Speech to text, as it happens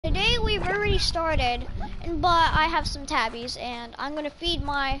already started, but I have some tabbies, and I'm gonna feed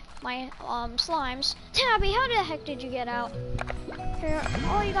my slimes. Tabby, how the heck did you get out? Here,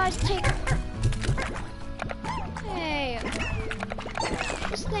 all you guys take. Hey,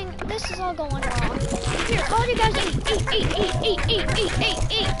 this is all going wrong. Here, all you guys eat.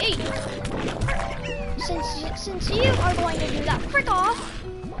 Since you are going to do that, frick off.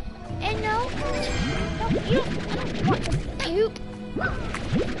 And no, I don't want to poop.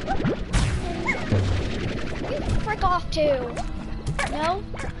 You frick off too. No.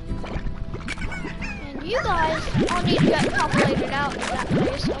 And you guys all need to get populated out of that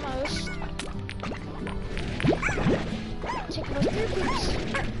place almost. Take those 3 poops.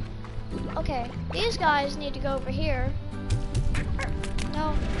 Okay, these guys need to go over here.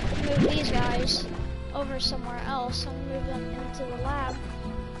 No, move these guys over somewhere else and move them into the lab.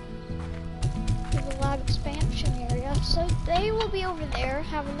 The lab expansion area, so they will be over there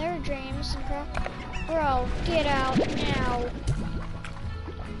having their dreams and crap. Bro, get out now.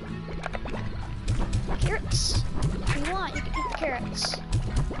 Carrots. If you want, you can eat the carrots.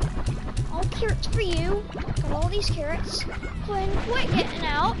 All carrots for you. Got all these carrots. Quit getting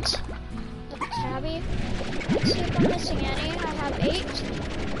out. Look, Tabby. Let's see if I'm missing any. I have 8.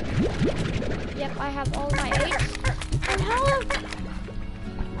 Yep, I have all my 8. And how?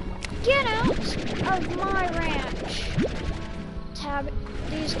 Get out of my ranch. Tab,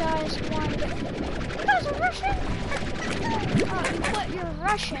 these guys want to get... You guys are Russian? Oh, but you're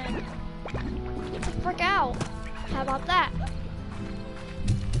Russian. Get the frick out. How about that?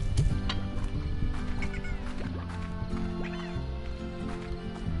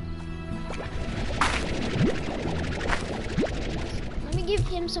 Let me give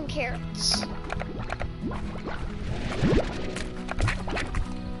him some carrots.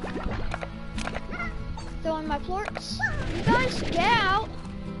 Throwing my plorts. You guys, get out.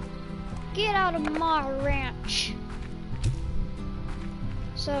 Get out of my ranch.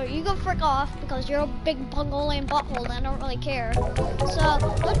 So you go frick off because you're a big Mongolian butthole and I don't really care. So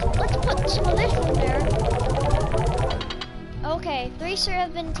let's put some of this in there. Okay,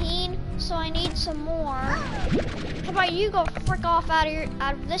 317. So I need some more. How about you go frick off out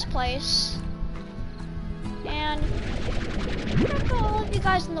of this place? And I'm gonna put all of you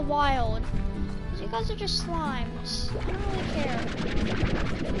guys in the wild. You guys are just slimes. I don't really care.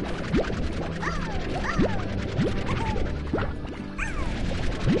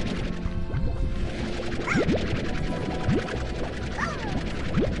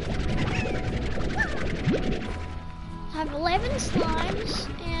 I have 11 slimes,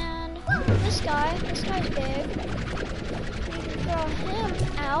 and this guy's big. You can throw him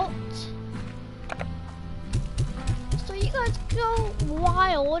out. You guys go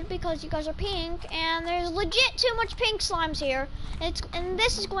wild because you guys are pink, and there's legit too much pink slimes here. And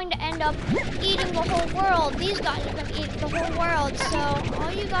this is going to end up eating the whole world. These guys are going to eat the whole world. So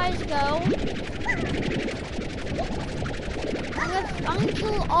all you guys go. I'm gonna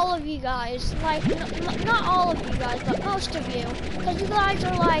kill all of you guys. Like not all of you guys, but most of you, because you guys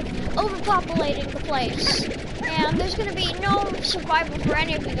are like overpopulating the place. And there's gonna be no survival for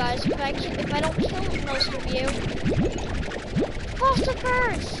any of you guys if I don't kill most of you.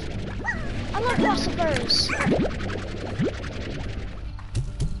 Philosophers! I love philosophers.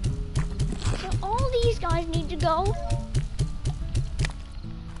 So all these guys need to go.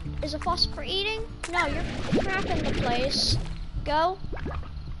 Is a philosopher eating? No, you're cracking the place. Go.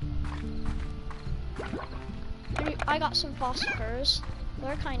 I got some philosophers.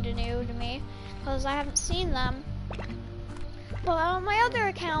 They're kind of new to me because I haven't seen them. But on my other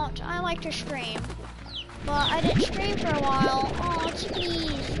account, I like to stream. But I didn't stream for a while. Oh,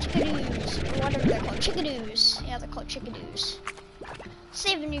 chickadoos, or whatever they're called. Chickadoos. Yeah, they're called chickadoos.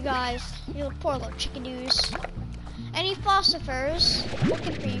 Saving you guys, you poor little chickadoos. Any philosophers?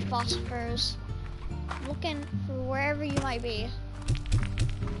 Looking for you philosophers. Looking for wherever you might be.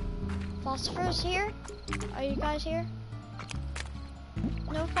 Philosophers here? Are you guys here?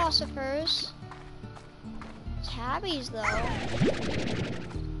 No philosophers. Tabbies though.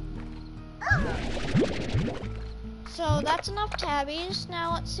 So that's enough tabbies.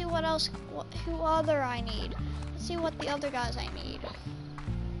 Now let's see what else, who other I need. Let's see what the other guys I need.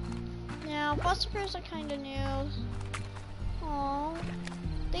 Now philosophers are kind of new. Oh,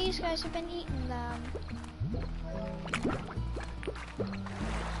 these guys have been eating them.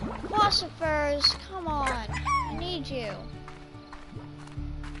 Philosophers, come on, I need you.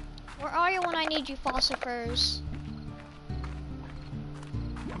 Where are you when I need you, philosophers?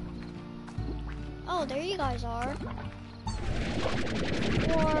 Oh, there you guys are.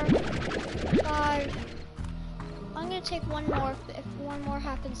 4, 5. I'm gonna take one more if one more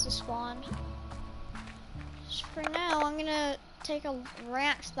happens to spawn. Just for now, I'm gonna take a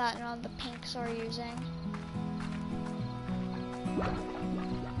ranch that none of the pinks are using.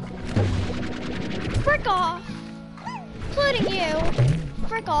 Frick off! Including you!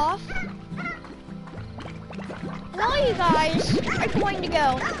 Frick off! And all you guys are going to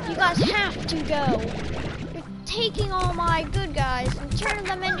go. You guys have to go. You're taking all my good guys and turning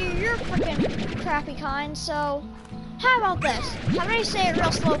them into your freaking crappy kind, so how about this? How about I say it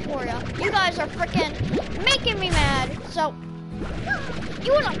real slow for you? You guys are freaking making me mad, so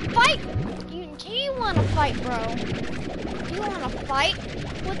you wanna fight? Do you wanna fight, bro? Do you wanna fight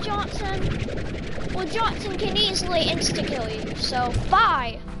with Johnson? Well, Johnson can easily insta-kill you, so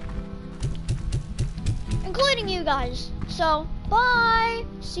bye! Including you guys. So, bye!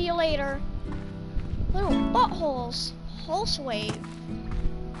 See you later. Little buttholes. Pulse wave.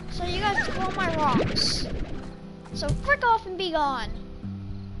 So you guys throw my rocks. So frick off and be gone.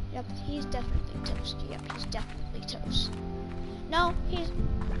 Yep, he's definitely toast. Yep, he's definitely toast. No,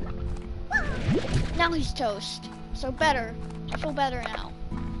 now he's toast. So better. I feel better now.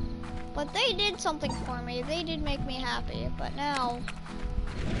 But they did something for me. They did make me happy. But now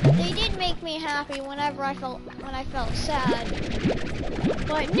they did make me happy when I felt sad.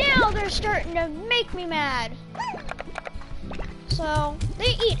 But now they're starting to make me mad. So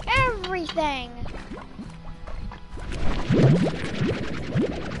they eat everything.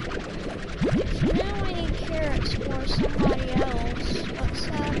 So now I need carrots for somebody else. But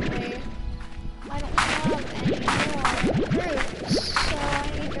sadly, I don't have any more fruits. So I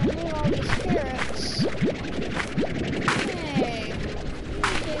need to remove all these carrots. Hey.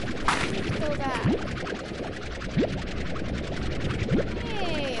 Let's go back.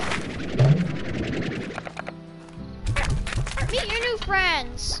 Hey. Meet your new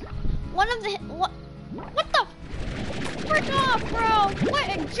friends. What the frick off, bro? Quit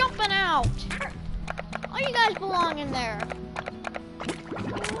and jumping out. All you guys belong in there.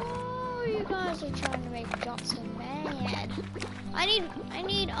 Oh, you guys are trying to make Johnson mad. I need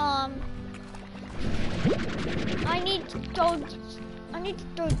to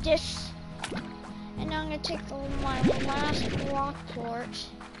throw this, and now I'm gonna take my last rock port.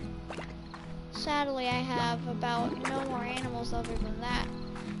 Sadly, I have about no more animals other than that,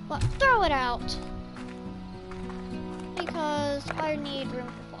 but throw it out because I need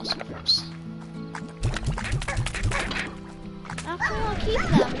room for phosphorus. Actually, I'll keep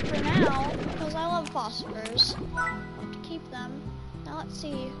them for now because I love phosphorus. I want to keep them. Now let's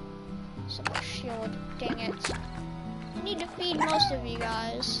see. Some more shield. Dang it. I need to feed most of you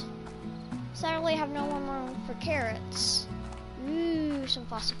guys. Sadly, I have no more room for carrots. Ooh, some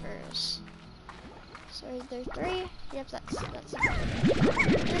phosphorus. So there's 3. Yep, that's enough.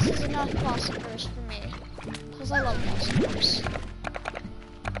 This is enough phosphorus for me because I love phosphorus.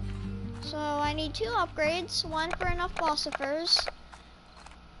 So I need 2 upgrades. 1 for enough phosphorus.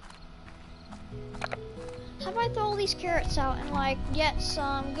 How about I throw all these carrots out and like get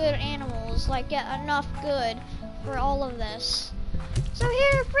some good animals, like get enough good for all of this. So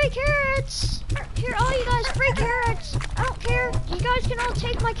here, free carrots! Here, all you guys, free carrots! I don't care, you guys can all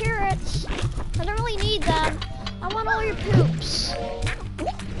take my carrots. I don't really need them. I want all your poops.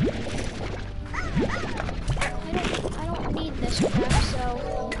 I don't need this crap, so...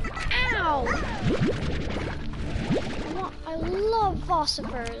 Ow! I love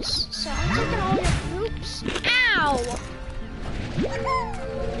phosphorus, so I'm taking all your poops. Ow!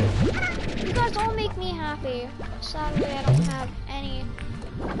 You guys all make me happy. Sadly, I don't have any.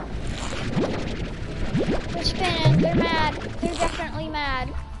 They're spinning. They're mad. They're definitely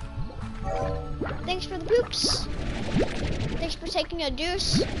mad. Thanks for the poops. Thanks for taking a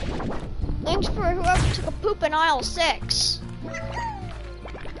deuce. Thanks for whoever took a poop in aisle 6.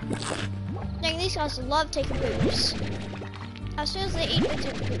 Dang, these guys love taking poops. As soon as they eat, they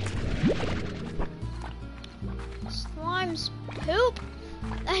take a poop. Slime's poop?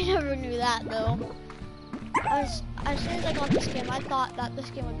 I never knew that though. As soon as I got this game, I thought that this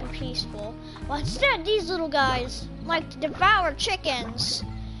game would be peaceful. But instead, these little guys like to devour chickens.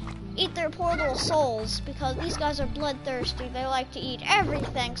 Eat their poor little souls, because these guys are bloodthirsty. They like to eat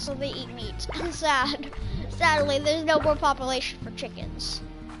everything, so they eat meat. Sadly, there's no more population for chickens.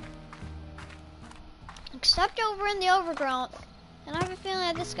 Except over in the overgrowth. And I have a feeling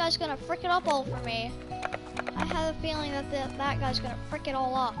that this guy's gonna frick it up all for me. I have a feeling that that guy's gonna frick it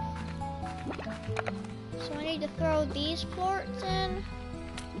all up. So I need to throw these plorts in.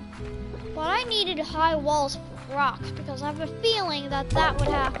 But I needed high walls for rocks because I have a feeling that that would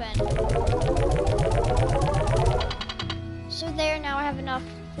happen. So there, now I have enough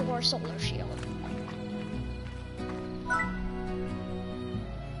for solar shield.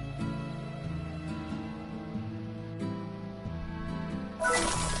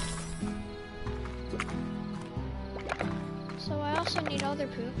 also need other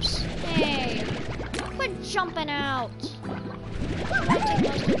poops. Hey, quit jumping out. I'm gonna take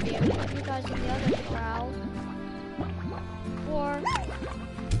most of you. Put you guys in the other corral. Or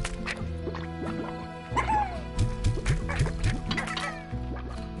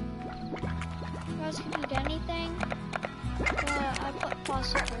you guys can eat anything. But I put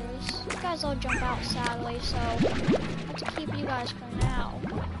phosphorus. You guys all jump out sadly, so I have to keep you guys for now.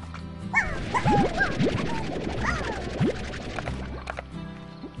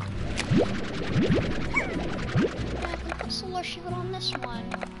 Solar shield on this one.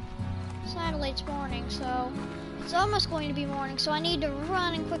 Sadly, it's morning, so it's almost going to be morning, so I need to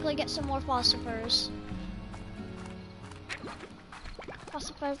run and quickly get some more phosphors.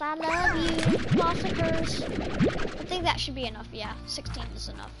 Phosphors, I love you. Phosphors. I think that should be enough. Yeah, 16 is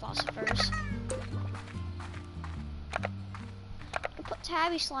enough phosphors. I'll put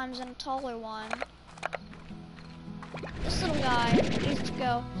tabby slimes in a taller one. This little guy needs to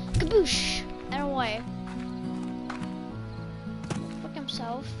go kaboosh and away.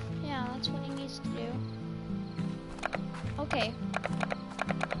 Himself. Yeah, that's what he needs to do. Okay.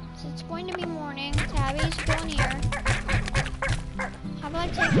 So it's going to be morning. Tabby's going here. How about I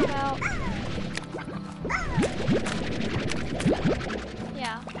take about...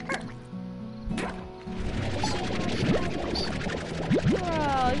 Yeah.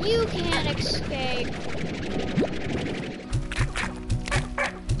 Bro, you can't escape.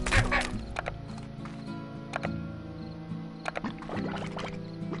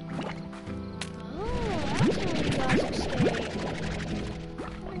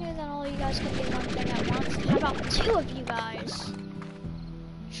 Two of you guys.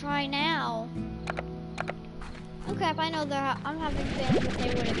 Try now. Oh crap, I know I'm having feelings that they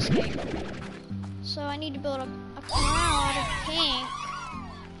would escape. So I need to build a corral out of pink.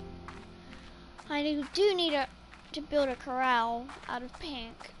 I do need to build a corral out of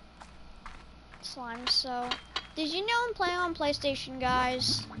pink slime. So, did you know I'm playing on PlayStation,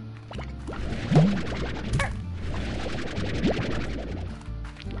 guys?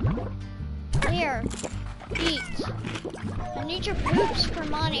 Here. Eat. I need your poops for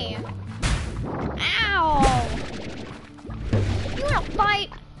money. Ow! You wanna fight?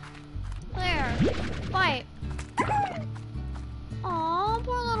 There. Fight. Aw,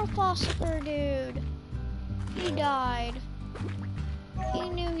 poor little phosphor dude. He died. He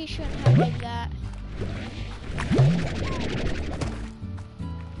knew he shouldn't have did that.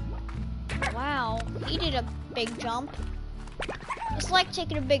 Wow, he did a big jump. It's like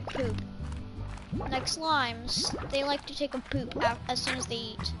taking a big poop. Like slimes, they like to take a poop as soon as they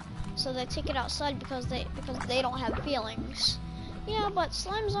eat. So they take it outside because they don't have feelings. Yeah, but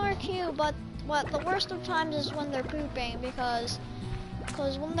slimes are cute, but the worst of times is when they're pooping because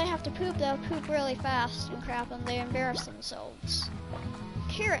when they have to poop, they'll poop really fast and crap and they embarrass themselves.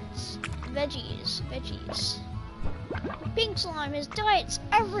 Carrots, veggies. Pink slime, his diet's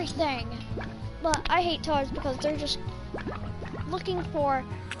everything. But I hate toads because they're just looking for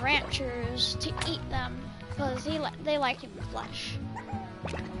ranchers to eat them because they like human flesh.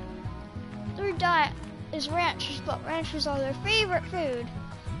 Their diet is ranchers, but ranchers are their favorite food.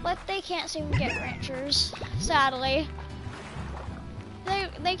 But they can't seem to get ranchers, sadly.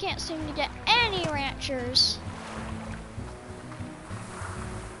 They can't seem to get any ranchers.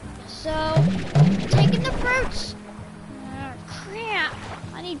 So, taking the fruits. Crap!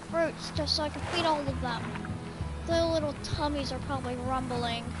 I need fruits just so I can feed all of them. Their little tummies are probably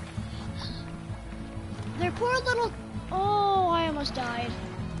rumbling. Their poor little... Oh, I almost died.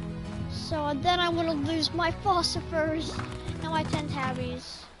 So then I would lose my phosphors and my 10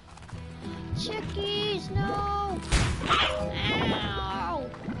 tabbies. Chickies, no! Ow!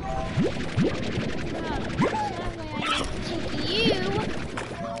 Sadly, I need to take you.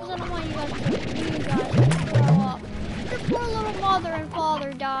 Because I don't want you guys to grow up. Your poor little mother and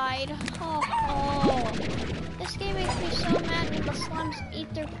father died. Oh. This game makes me so mad when the slimes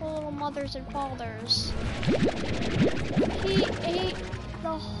eat their poor little mothers and fathers. He ate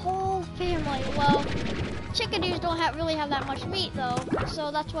the whole family. Well, chickadees don't really have that much meat though,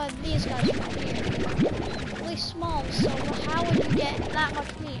 so that's why these guys are here. Really small, so how would you get that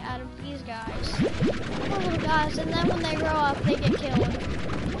much meat out of these guys? Poor little guys, and then when they grow up, they get killed.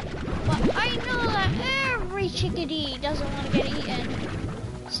 But I know that every chickadee doesn't want to get eaten.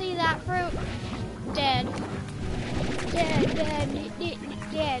 See that fruit? Dead.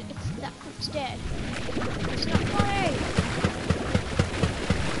 Dead. That fruit's dead. It's not funny.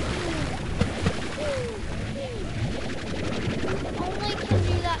 Only can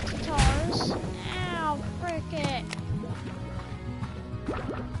do that to tars. Ow, frick it.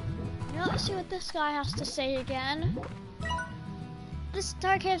 Now let's see what this guy has to say again. this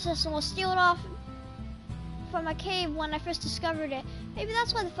entire cave system was sealed off from a cave when I first discovered it. Maybe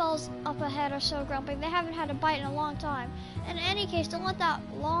that's why the fellas up ahead are so grumpy. They haven't had a bite in a long time. In any case, don't let that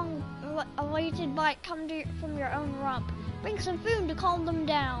long-awaited bite come from your own rump. Bring some food to calm them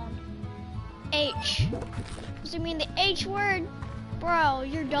down. H. Does it mean the H word? Bro,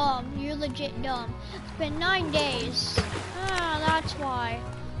 you're dumb. You're legit dumb. It's been 9 days. Ah, that's why.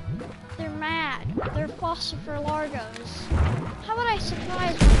 They're mad. They're phosphor largos. How would I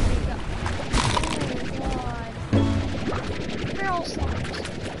surprise one of you guys? Oh god. Feral slimes.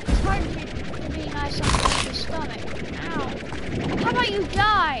 It's hard to be nice on your stomach. Ow. How about you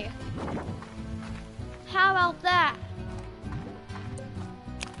die? How about that?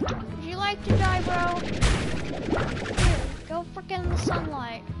 Would you like to die, bro? Here, go frickin' in the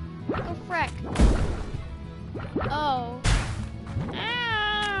sunlight. Go frick. Oh.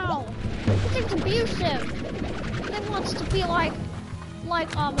 Ow! This thing's abusive. This thing wants to be like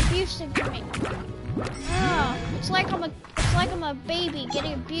abusive to me. It's like I'm a baby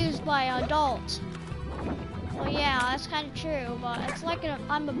getting abused by an adult. Well, yeah, that's kind of true, but it's like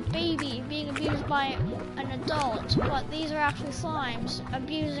I'm a baby being abused by an adult, but these are actually slimes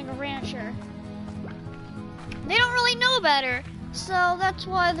abusing a rancher. They don't really know better, so that's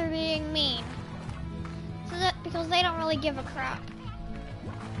why they're being mean. Because they don't really give a crap.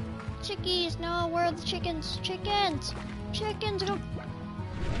 Chickies, no, where are the chickens? Chickens! Chickens, go!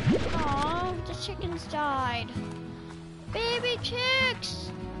 Aw, the chickens died. Baby chicks!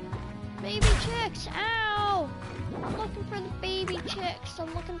 Baby chicks, ow! I'm looking for the baby chicks.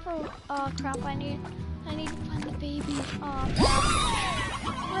 I'm looking for, oh crap, I need to find the babies.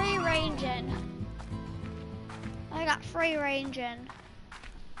 Free ranging. I got free ranging.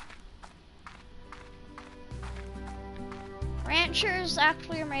 Ranchers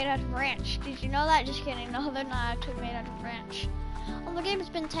actually are made out of ranch. Did you know that? Just kidding. No, they're not actually made out of ranch. Well, the game has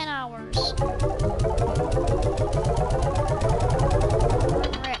been 10 hours. I'm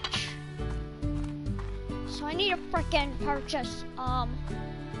rich. So I need to frickin' purchase,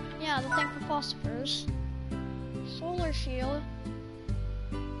 yeah, the thing for phosphors. Solar shield.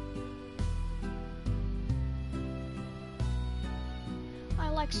 I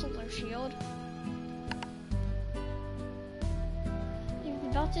like solar shield.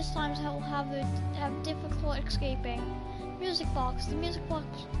 About this time will have difficult escaping. Music box. The music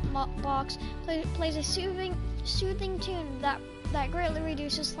box plays a soothing tune that greatly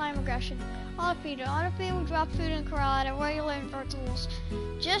reduces slime aggression. Autofeeder. Autofeeder will drop food in the corral at regular intervals.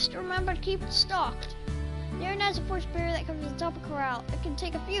 Just remember to keep it stocked. The urine has a force barrier that comes on top of the corral. It can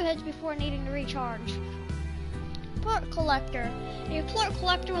take a few hits before needing to recharge. Plort collector. A plort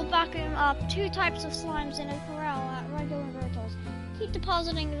collector will vacuum up 2 types of slimes in a corral at regular intervals. Keep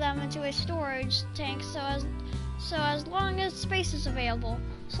depositing them into a storage tank so as long as space is available.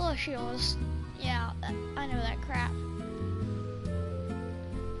 Solar shields. Yeah, I know that crap.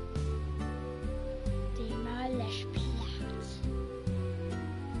 Demolish plants.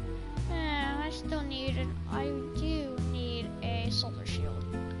 I do need a solar shield.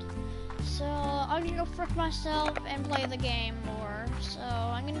 So I'm gonna go frick myself and play the game more. So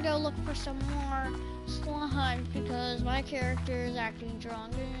I'm gonna go look for some more slimes because my character is acting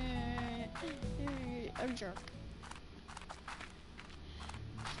drunk. A jerk.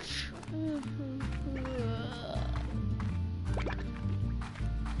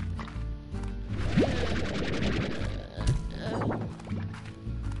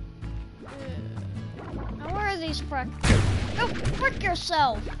 Now where are these frick? Go frick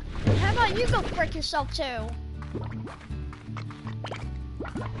yourself! How about you go frick yourself too?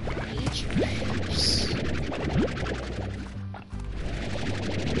 Eat your chips.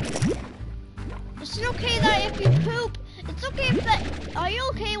 Is it okay that if you poop, it's okay if that, are you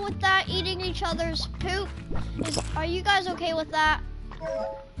okay with that, eating each other's poop? Are you guys okay with that?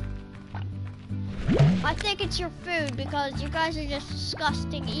 I think it's your food because you guys are just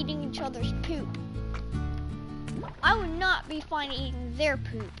disgusting eating each other's poop. I would not be fine eating their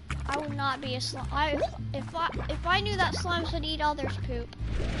poop. I would not be a slime. If I knew that slimes would eat others' poop,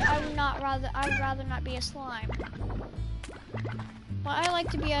 I would rather not be a slime. But I like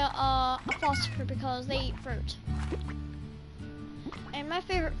to be a phosphor because they eat fruit. And my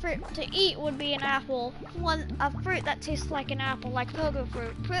favorite fruit to eat would be an apple. A fruit that tastes like an apple, like pogo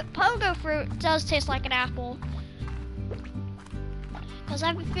fruit. Pogo fruit does taste like an apple. Because I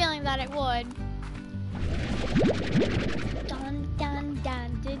have a feeling that it would. Dun dun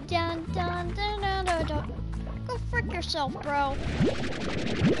dun dun dun dun dun dun dun dun. Go frick yourself, bro.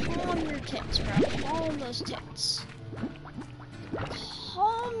 Calm your tits, bro. Calm those tits.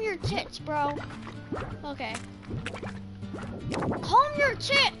 Calm your tits, bro. Okay. Calm your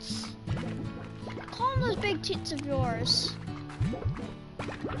tits! Calm those big tits of yours.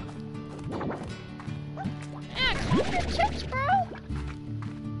 Yeah, calm your tits, bro.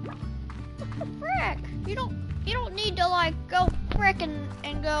 Frick, you don't need to like go frickin'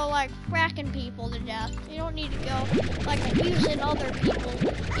 and go like fracking people to death. You don't need to go like abusing other people,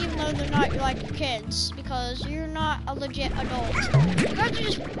 even though they're not like your kids, because you're not a legit adult. You guys are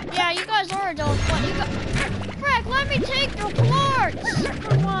just, yeah, you guys are adults, but you got, frick, let me take your plorts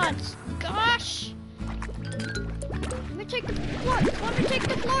for once. Gosh. Let me take the plorts. Let me take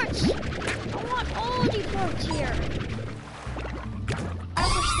the plorts. I want all the plorts here. I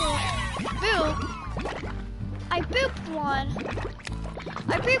wish boop. I booped one.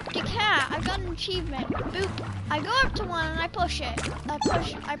 I booped a cat. I got an achievement. Boop. I go up to one and I push it.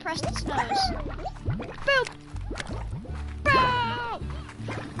 I press its nose. Boop. Bro!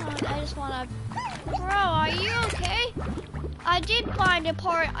 I just wanna. Bro, are you okay? I did find a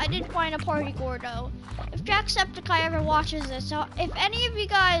party Gordo. If Jacksepticeye ever watches this, so if any of you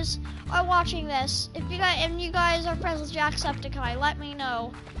guys are watching this, if you guys are friends with Jacksepticeye, let me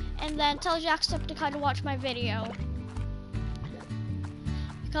know. And then tell Jacksepticeye to watch my video.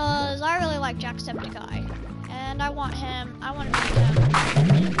 Because I really like Jacksepticeye. And I want to meet him.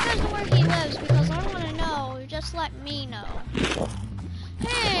 And if you guys know where he lives, because I want to know, just let me know.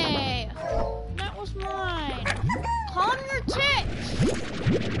 Hey! That was mine. Calm your tits!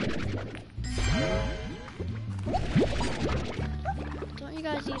 Don't you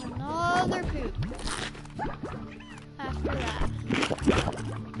guys eat another poop after that.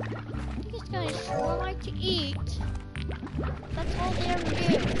 These guys sure like to eat. That's all they ever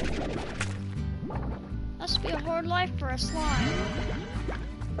do. Must be a hard life for a slime.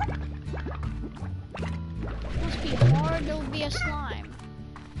 Must be hard to be a slime.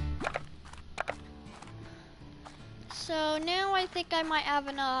 So now I think I might have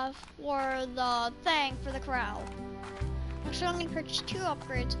enough for the thing for the corral. Actually, I'm gonna purchase 2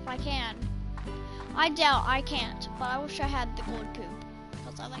 upgrades if I can. I doubt I can't, but I wish I had the gold poop,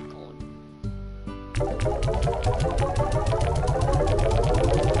 because I like gold.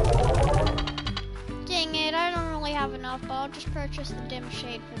 Dang it, I don't really have enough, but I'll just purchase the dim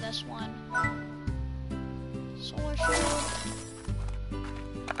shade for this one. Solar shield.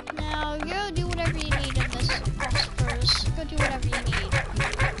 Now, go do whatever you need in this first. Go do whatever you need.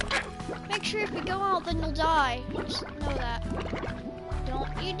 Make sure if you go out, then you'll die. Just know that. Don't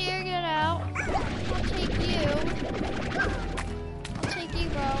you dare get out. I'll take you. I'll take you,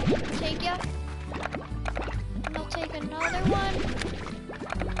 bro. I'll take ya. And I'll take another one.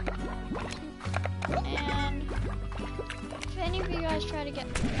 And if any of you guys try to get...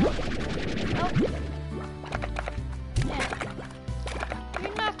 Nope. Yeah.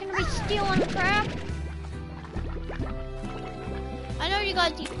 You're not gonna be stealing crap. I know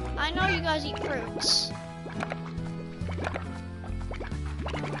you guys eat fruits.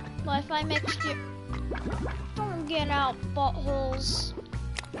 But if I mixed you, don't get out, buttholes.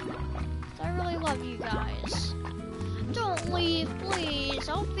 I really love you guys. Don't leave, please.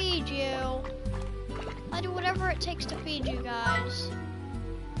 I'll feed you. I do whatever it takes to feed you guys.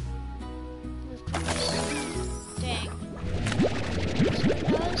 Dang.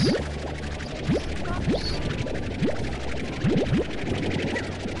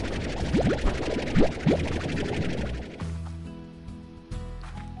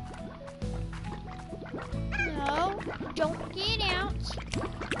 No, don't get out.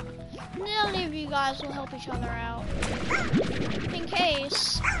 None of you guys will help each other out. In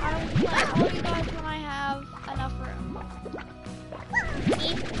case, I will play all you guys when I have enough room.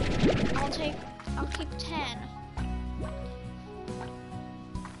 I'll keep 10.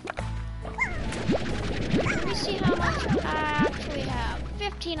 Let me see how much I actually have.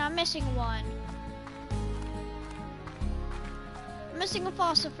 15, I'm missing one. I'm missing a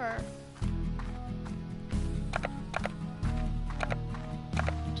phosphor.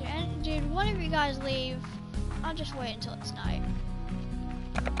 Did one of you guys leave? I'll just wait until it's night.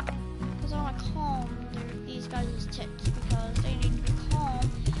 Because I want to calm these guys' tits because they need to be calm.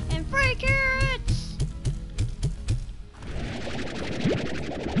 And free carrots!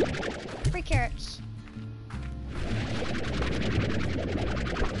 Free carrots.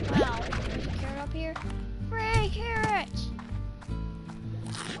 Wow, there's a carrot up here. Free carrot!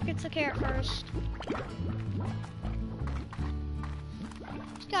 Get the carrot first.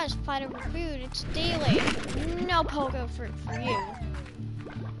 You guys fight over food, it's daily. No pogo fruit for you.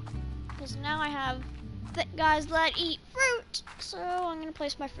 Because now I have guys that eat fruit, so I'm gonna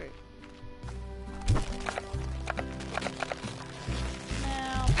place my fruit.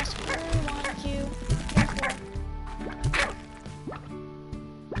 Now, that's 1, 2, 3, 4.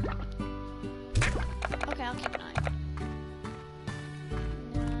 okay, fine.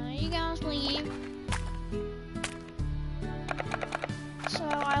 You guys leave. So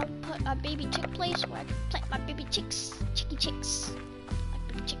I'll put a baby chick place where I can plant my baby chicks. Chicky chicks. Like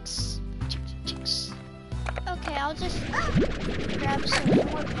baby chicks. Chicks. Okay, I'll just grab some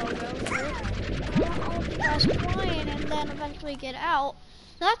more pogo fruit. I want all of you guys flying and then eventually get out.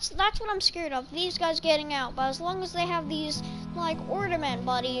 That's what I'm scared of, these guys getting out. But as long as they have these like ornament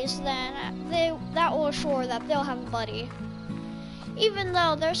buddies, then that will assure that they'll have a buddy. Even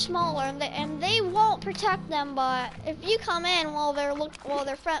though they're smaller and they won't protect them, but if you come in while they're with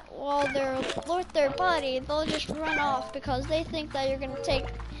their buddy, they'll just run off because they think that you're gonna take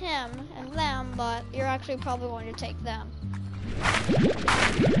him and them, but you're actually probably going to take them.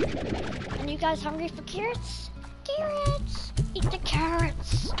 And you guys hungry for carrots? Carrots! Eat the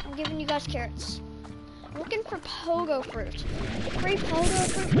carrots! I'm giving you guys carrots. I'm looking for pogo fruit. Free pogo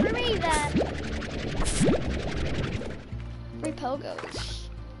fruit for me then. Free pogos.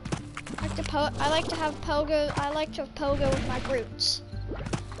 I like to have pogo with my fruits.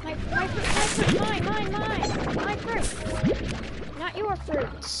 My fruit, mine. My fruit. Not your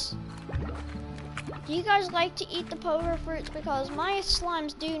fruits. Do you guys like to eat the pogo fruits? Because my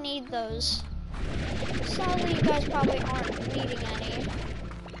slimes do need those. Sadly, you guys probably aren't needing any.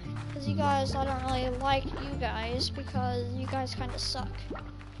 Because you guys, I don't really like you guys because you guys kind of suck.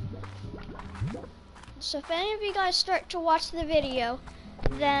 So if any of you guys start to watch the video,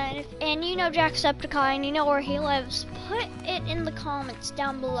 then and you know Jacksepticeye and you know where he lives, put it in the comments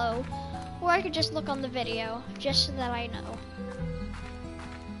down below, or I could just look on the video just so that I know.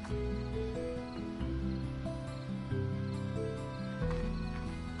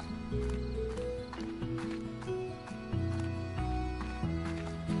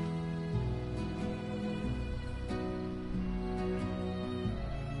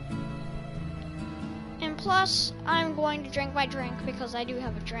 Plus, I'm going to drink my drink because I do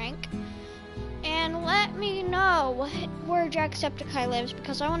have a drink. And let me know where Jacksepticeye lives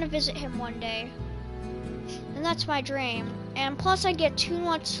because I want to visit him one day. And that's my dream. And plus, I get too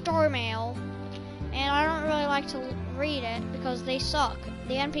much star mail. And I don't really like to read it because they suck.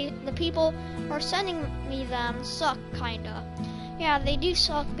 The people who are sending me them suck, kinda. Yeah, they do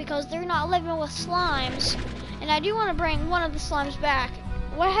suck because they're not living with slimes. And I do want to bring one of the slimes back.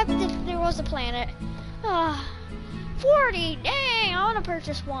 What happened if there was a planet? 40, dang, I want to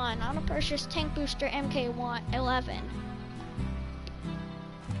purchase one. I want to purchase Tank Booster MK11.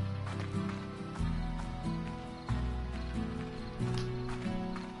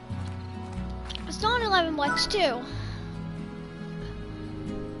 It's not 11 Lex too.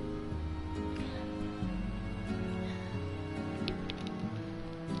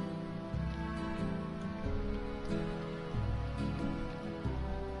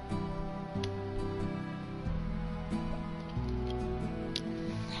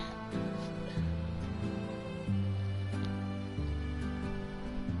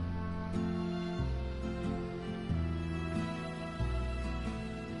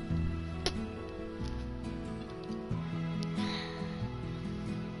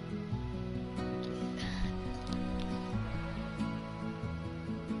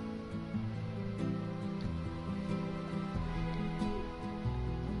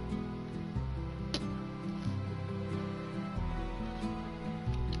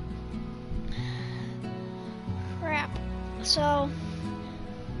 So,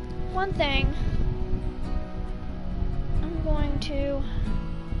 one thing, I'm going to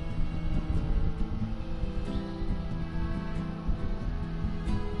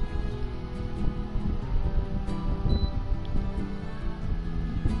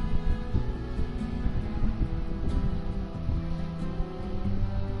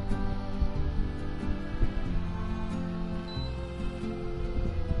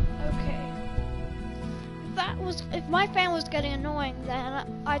if my fan was getting annoying,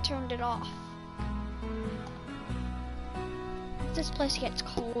 then I turned it off. This place gets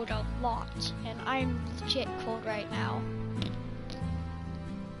cold a lot, and I'm legit cold right now.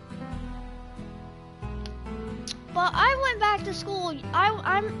 But I went back to school.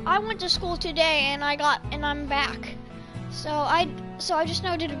 I went to school today, and I'm back. So I just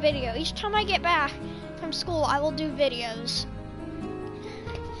now did a video. Each time I get back from school, I will do videos.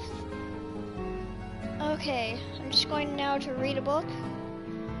 Okay, I'm just going now to read a book.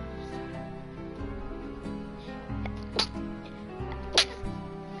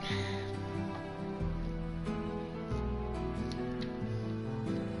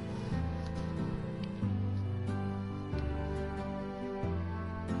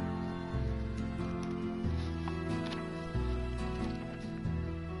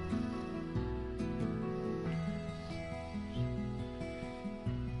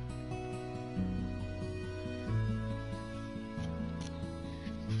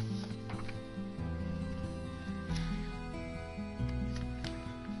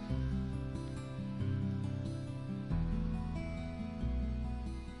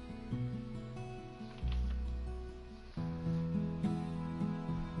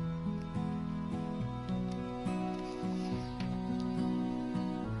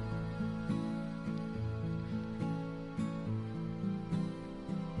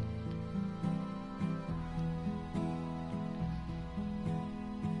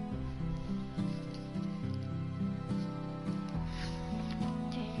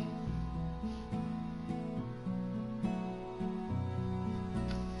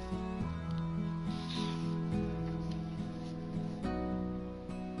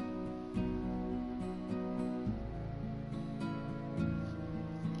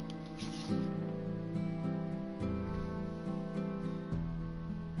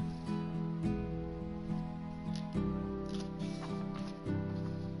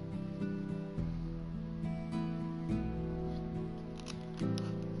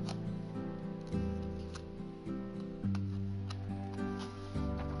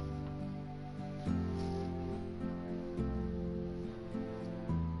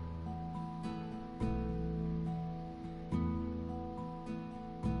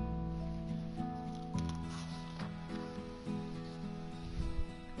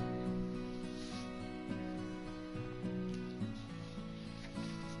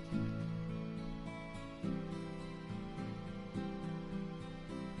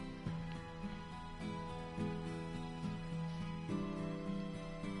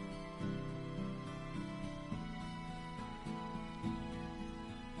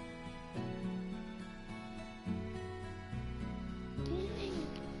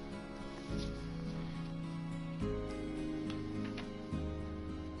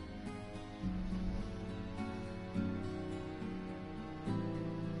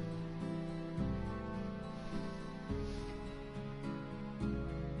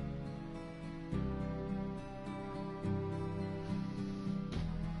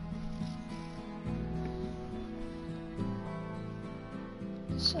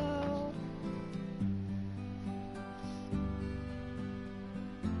 So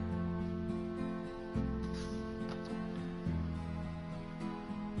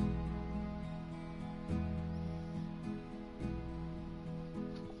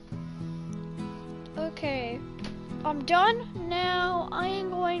okay, I'm done. Now I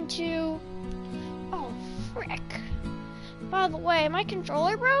am going to, oh frick. By the way, my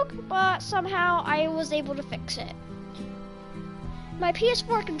controller broke, but somehow I was able to fix it. My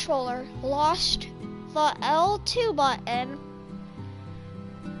PS4 controller lost the L2 button,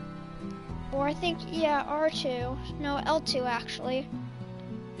 or I think, yeah, R2, no, L2 actually.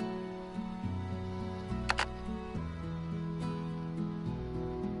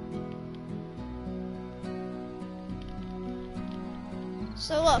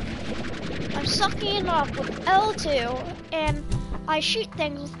 So look, I'm sucking it up with L2, and I shoot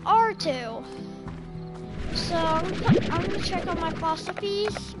things with R2. So I'm gonna check on my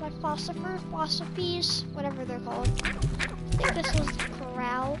phosphopes, whatever they're called. I think this was the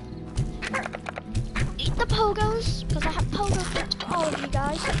corral. Eat the pogos, because I have pogo foods for all of you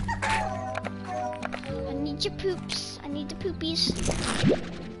guys. I need your poops. I need the poopies.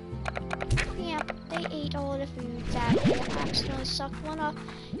 Yeah, they ate all the food. Sadly, I accidentally sucked one up.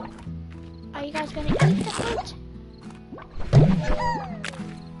 Are you guys gonna eat the food?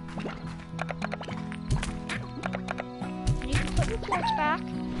 You can put your plates back.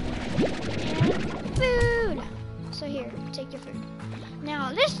 And food! So here, take your food.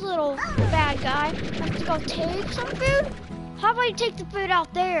 Now, this little bad guy has to go take some food? How about you take the food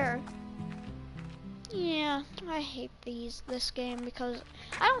out there? Yeah, I hate this game because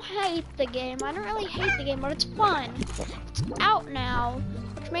I don't hate the game. I don't really hate the game, but it's fun. It's out now,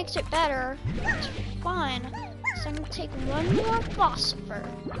 which makes it better. It's fun. So I'm gonna take one more phosphor.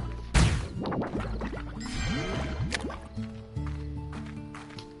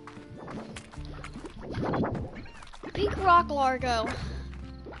 Big rock largo.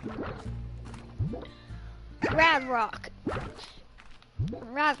 Rad rock.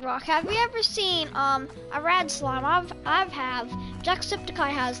 Rad rock. Have you ever seen a rad slime? I've have. Jacksepticeye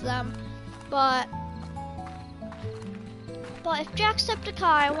has them, but if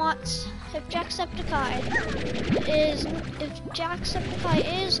Jacksepticeye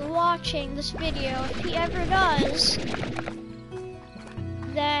is watching this video, if he ever does,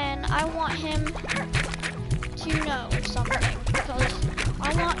 then I want him to know something, because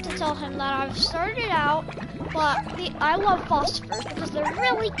I want to tell him that I've started out, but I love phosphors because they're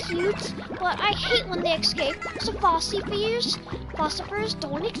really cute, but I hate when they escape. So phosphors,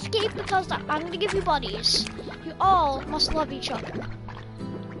 don't escape, because I'm going to give you buddies. You all must love each other.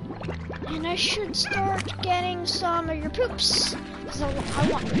 And I should start getting some of your poops, because I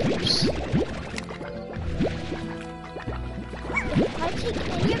want your poops. If I take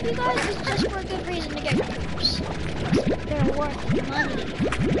any of you guys, it's just for a good reason to get your poops. They're worth money.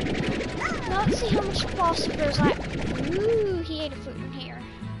 Now let's see how much phosphors ooh, he ate a fruit in here.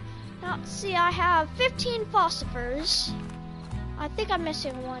 Now let's see, I have 15 phosphors. I think I'm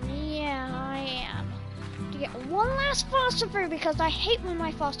missing one. Yeah, I am. To get one last phosphor, because I hate when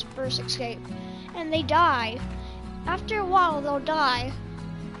my phosphors escape and they die. After a while they'll die,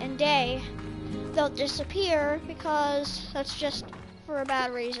 and they'll disappear, because that's just for a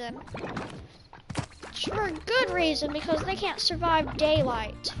bad reason. It's for a good reason, because they can't survive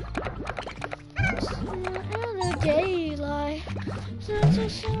daylight. In the daylight, so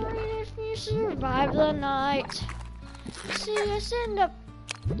sorry if you survive the night. See us end up.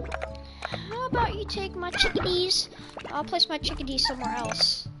 How about you take my chickadees? I'll place my chickadees somewhere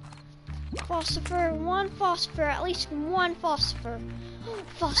else. Phosphor, one phosphor, at least one phosphor. Oh,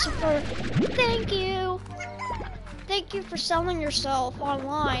 phosphor, thank you. Thank you for selling yourself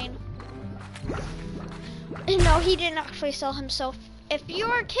online. No, he didn't actually sell himself. If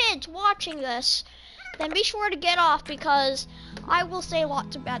you're kids watching this, then be sure to get off, because I will say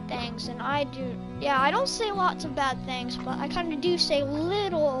lots of bad things, and I do. Yeah, I don't say lots of bad things, but I kind of do say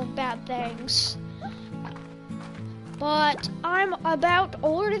little bad things. But I'm about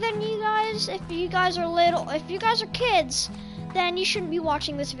older than you guys. If you guys are kids, then you shouldn't be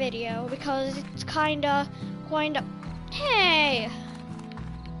watching this video, because it's kinda. Hey,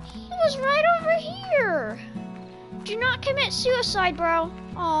 he was right over here. Do not commit suicide, bro.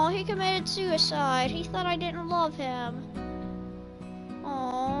 Oh, he committed suicide. He thought I didn't love him.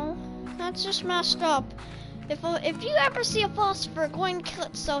 Oh, that's just messed up. If you ever see a phosphor going to kill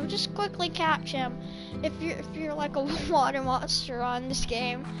itself, just quickly catch him. If you're like a water monster on this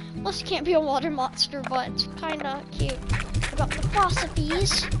game. Unless you can't be a water monster, but it's kinda cute. I got the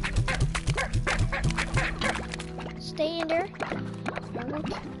phosphopes. Stay in there.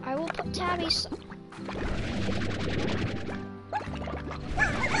 I will put tabbies.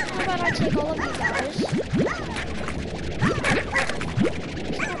 How about I take all of you guys?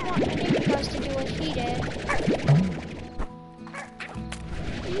 I don't want any of you guys to do what he did.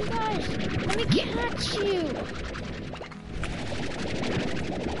 You guys, let me catch you.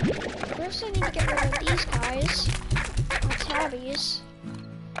 First I need to get rid of these guys, my tabbies,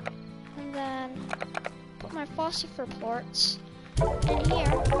 and then put my phosphor plorts in here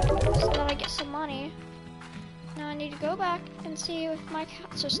so that I get some money. Now I need to go back and see if my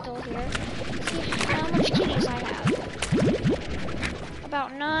cats are still here. See how much kitties I have.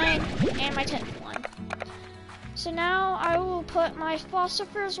 About 9 and my 10th one. So now I will put my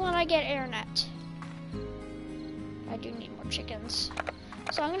phosphors when I get internet. I do need more chickens.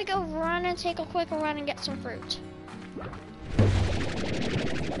 So I'm gonna go run and take a quick run and get some fruit.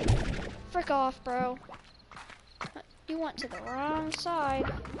 Frick off, bro. You went to the wrong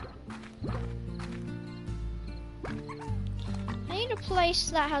side. I need a place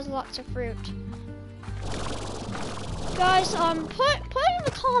that has lots of fruit. Guys, put in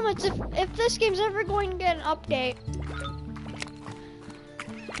the comments if this game's ever going to get an update.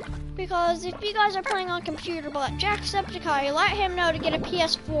 Because if you guys are playing on computer, but Jacksepticeye, let him know to get a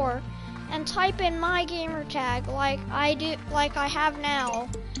PS4 and type in my gamer tag like I have now,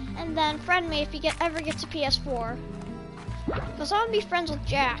 and then friend me if he ever gets a PS4. Because I want to be friends with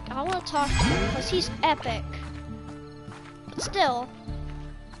Jack. I want to talk to him because he's epic. But still,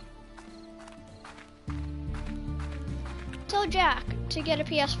 tell Jack to get a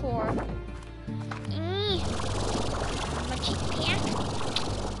PS4. I'm a cheap pack.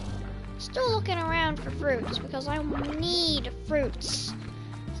 Still looking around for fruits because I need fruits.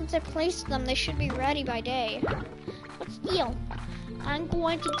 Since I placed them, they should be ready by day. But still, I'm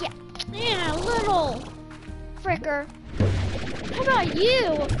going to get a little fricker. How about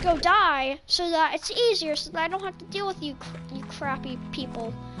you go die so that it's easier, so that I don't have to deal with you crappy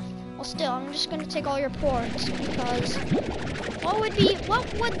people. Well, still, I'm just gonna take all your plorts because what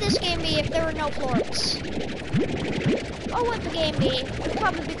would this game be if there were no plorts? What would the game be? It would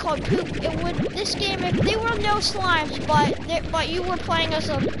probably be called poop. It would this game if there were no slimes, but you were playing as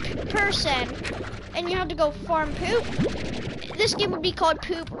a person and you had to go farm poop. This game would be called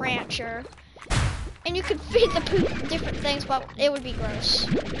Poop Rancher. And you could feed the poop different things, but it would be gross.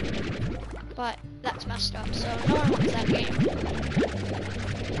 But that's messed up, so no one wants that game.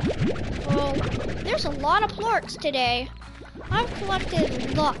 Well, there's a lot of plorts today. I've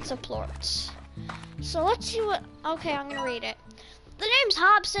collected lots of plorts. So let's see what... Okay, I'm gonna read it. The name's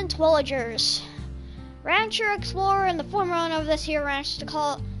Hobson Twillagers. Rancher, explorer, and the former owner of this here ranch to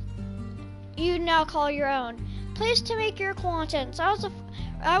call... You now call your own. Pleased to make your acquaintance. I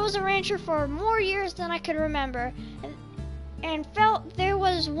was a rancher for more years than I could remember, and felt there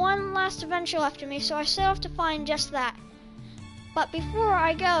was one last adventure left in me, so I set off to find just that. But before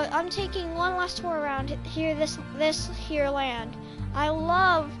I go, I'm taking one last tour around here, this here land.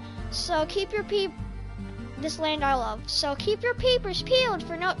 This land I love. So keep your peepers peeled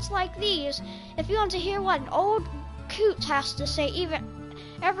for notes like these, if you want to hear what an old coot has to say,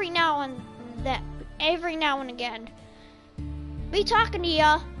 every now and again. Be talking to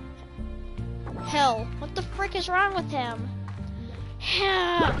ya. Hell, what the frick is wrong with him?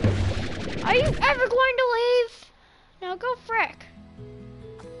 Are you ever going to leave? Now go frick.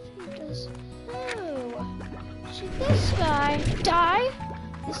 Oh, see this guy die?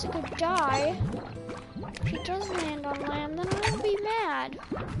 This could die. If he does land on land, then I'll be mad.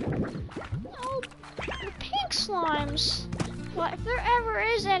 Oh, the pink slimes. But if there ever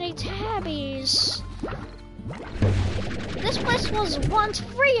is any tabbies. This place was once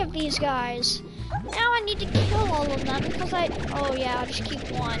free of these guys. Now I need to kill all of them because oh yeah, I'll just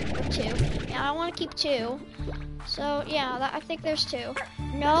keep 1 or 2. Yeah, I want to keep 2. So yeah, I think there's 2.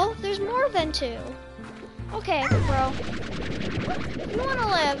 No, there's more than 2. Okay, bro. If you want to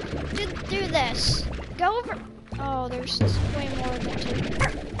live, do this. Go over. Oh, there's way more than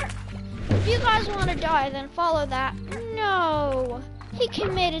 2. If you guys want to die, then follow that. No, he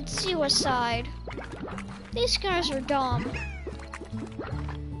committed suicide. These guys are dumb.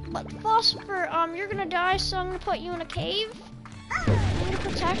 But Phosphor, you're gonna die, so I'm gonna put you in a cave. I'm gonna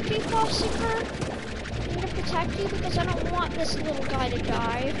protect you, Phosphor. I'm gonna protect you because I don't want this little guy to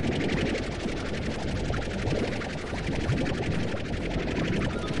die.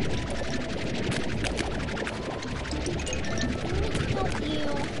 Help you,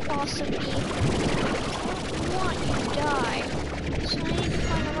 Phosphor. I don't want you to die, so I need to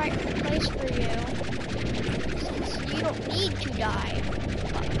find the right place for you. You don't need to die.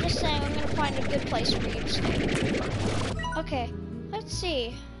 But I'm just saying I'm gonna find a good place for you to stay. Okay, I let's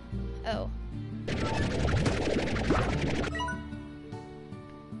see. Oh.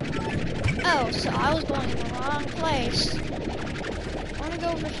 Oh, so I was going in the wrong place. I'm gonna go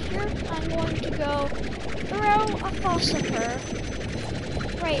over here. I'm going to go throw a philosopher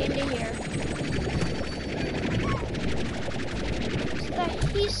right into here. So that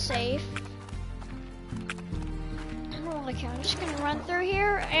he's safe. I don't really care. I'm just gonna run through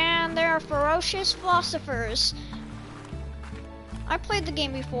here, and there are ferocious philosophers. I played the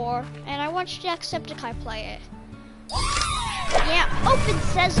game before, and I watched Jacksepticeye play it. Yeah, open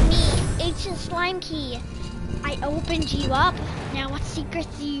sesame, ancient slime key. I opened you up. Now what secrets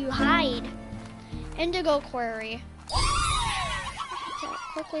do you hide? Indigo query. That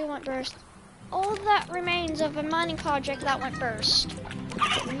quickly went burst. All that remains of a mining project that went burst.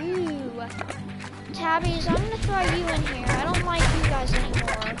 Ooh. Tabbies, I'm gonna throw you in here. I don't like you guys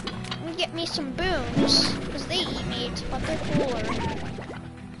anymore. I'm gonna get me some boons, because they eat meat, but they're cooler.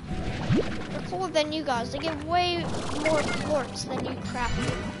 They're cooler than you guys. They give way more quartz than you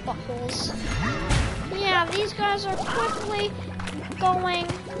crappy buttholes. Yeah, these guys are quickly going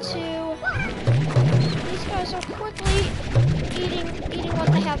to... These guys are quickly eating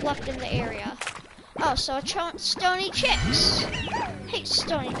what they have left in the area. Oh, so stony chicks. Hate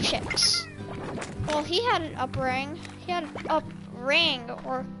stony chicks. Well, he had an up ring. He had an up ring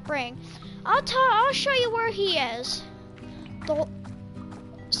or ring. I'll show you where he is.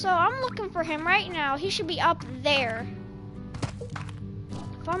 So I'm looking for him right now. He should be up there.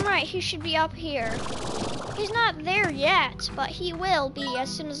 If I'm right, he should be up here. He's not there yet, but he will be as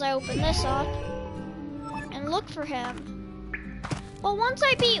soon as I open this up and look for him. Well, once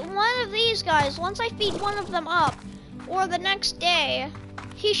I beat one of these guys, once I feed one of them up, or the next day,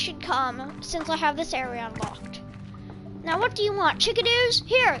 he should come since I have this area unlocked. Now, what do you want? Chickadoos?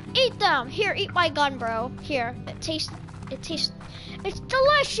 Here, eat them. Here, eat my gun, bro. Here, it's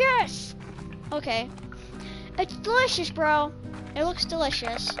delicious. Okay, it's delicious, bro. It looks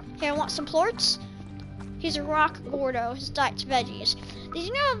delicious. Here, I want some plorts. He's a rock gordo. His diet's veggies. Did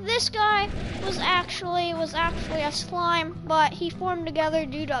you know this guy was actually a slime, but he formed together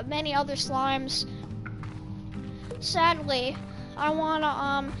due to many other slimes? Sadly, I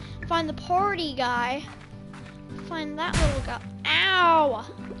wanna find the party guy. Find that little guy. Ow!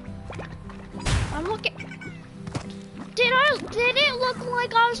 I'm looking. Did it look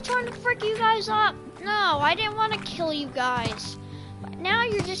like I was trying to frick you guys up? No, I didn't want to kill you guys. But now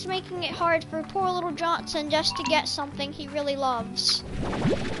you're just making it hard for poor little Johnson just to get something he really loves.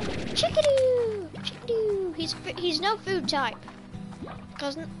 Chickadoo! Chickadoo! He's no food type.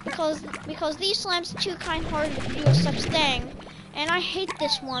 Because these slimes are too kind-hearted to do such thing. And I hate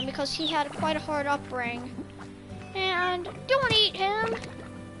this one because he had quite a hard upbringing. And don't eat him.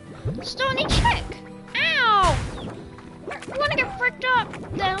 Stony chick! Ow! You wanna get fricked up?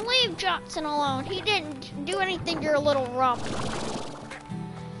 Then leave Johnson alone. He didn't do anything to your little rump.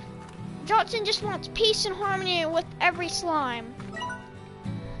 Johnson just wants peace and harmony with every slime.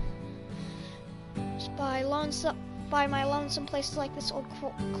 Just by my lonesome places like this old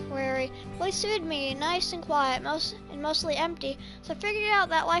quarry. Really suited me, nice and quiet, mostly empty. So I figured out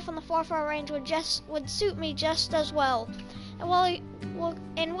that life on the far range would suit me just as well. And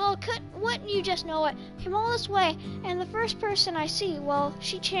wouldn't you just know it? Came all this way, and the first person I see, well,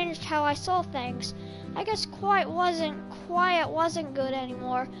 she changed how I saw things. I guess quiet wasn't good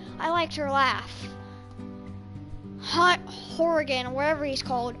anymore. I liked her laugh. Horrigan, whatever he's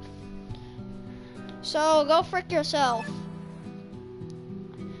called. So go frick yourself.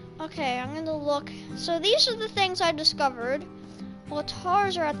 Okay, I'm gonna look. So these are the things I discovered. Well,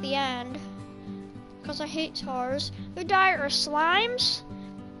 tars are at the end, because I hate tars. Their diet are slimes.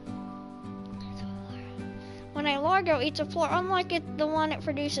 When a largo eats a floor, unlike the one it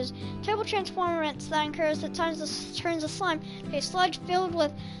produces, terrible transformance that occurs that turns the slime to a sludge filled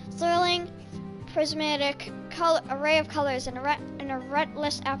with thrilling, prismatic array of colors and a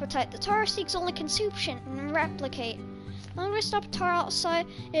relentless appetite. The tar seeks only consumption and replicate. The longer stop tar outside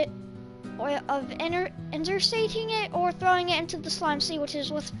it, of inserting it or throwing it into the slime sea, which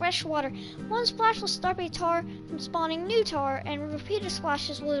is with fresh water. One splash will stop a tar from spawning new tar, and repeated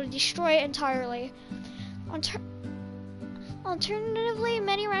splashes will destroy it entirely. Alternatively,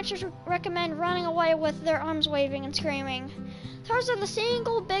 many ranchers recommend running away with their arms waving and screaming. Tars are the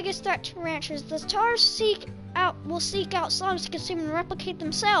single biggest threat to ranchers. The tars will seek out slimes to consume and replicate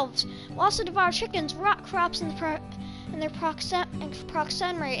themselves, will also devour chickens, rock crops in their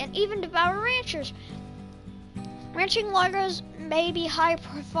proximity, and even devour ranchers. Ranching Largos may be high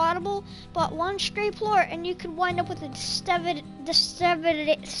profitable, but one stray plort and you could wind up with a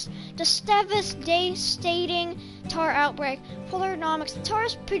devastating tar outbreak. Polarnomics: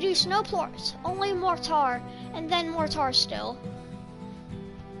 tars produce no plorts, only more tar, and then more tar still.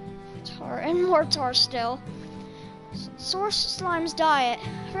 Tar and more tar still. Source Slime's diet.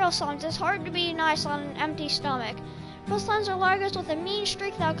 Feral slimes. It's hard to be nice on an empty stomach. Feral slimes are Largos with a mean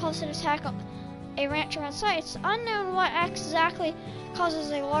streak that causes an attack a rancher on site. It's unknown what exactly causes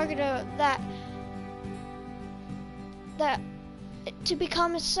a Largo to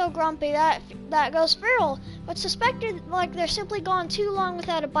become so grumpy that goes feral, but suspected like they're simply gone too long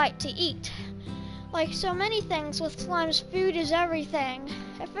without a bite to eat. Like so many things with slimes, food is everything.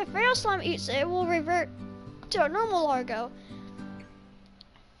 If a feral slime eats it, it will revert to a normal Largo.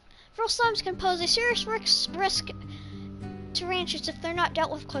 Feral slimes can pose a serious risk to ranchers if they're not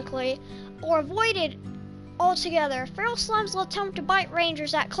dealt with quickly or avoided altogether. Feral slimes will attempt to bite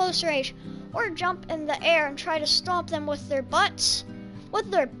rangers at close range or jump in the air and try to stomp them with their butts. With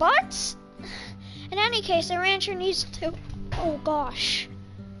their butts? In any case, a rancher needs to... Oh gosh.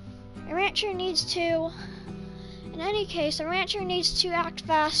 A rancher needs to... In any case, a rancher needs to act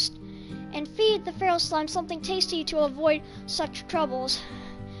fast and feed the feral slime something tasty to avoid such troubles.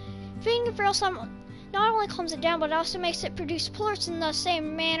 Feeding the feral slime not only calms it down, but also makes it produce plorts in the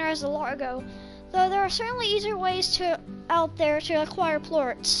same manner as the Largo, though there are certainly easier ways out there to acquire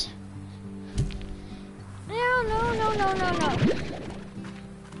plorts. No.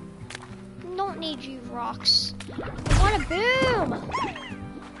 Don't need you, rocks. I want a boom!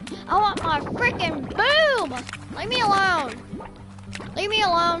 I want my frickin' boom! Leave me alone! Leave me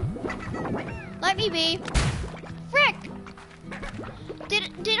alone! Let me be! Frick!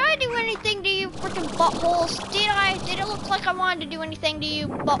 Did I do anything to you frickin' buttholes? Did it look like I wanted to do anything to you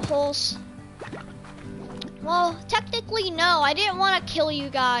buttholes? Well, technically no, I didn't want to kill you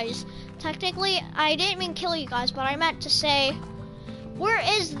guys. Technically, I didn't mean kill you guys, but I meant to say, where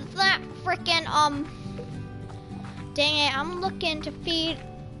is that frickin' dang it, I'm looking to feed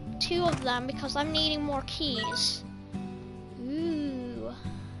 2 of them because I'm needing more keys. Ooh.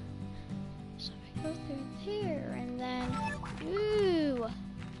 So I go through here and then, ooh.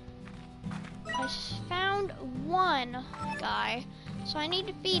 I found one guy, so I need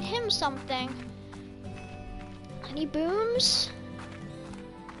to feed him something. Any booms?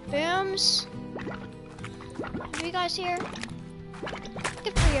 Booms? Are you guys here?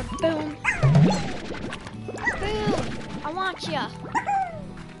 Good for you, boom. Boom! I want ya.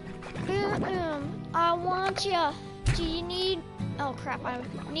 Boom! I want ya. Do you need... Oh crap, I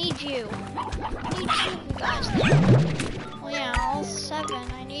need you. I need 2 of you guys then. Well yeah, all 7.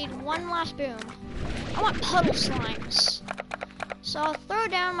 I need 1 last boom. I want puddle slimes. So I'll throw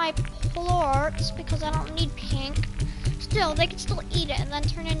down my plorts because I don't need pink. Still, they can still eat it and then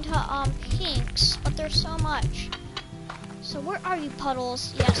turn into pinks, but there's so much. So where are you,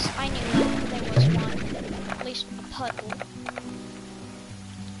 puddles? Yes, I knew that there was one. At least a puddle.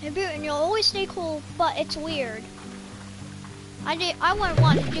 And you'll always stay cool, but it's weird. I wouldn't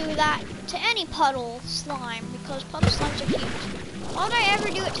want to do that to any puddle slime because puddle slimes are cute. Why would I ever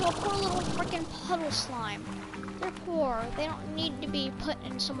do it to a poor little freaking puddle slime? They're poor. They don't need to be put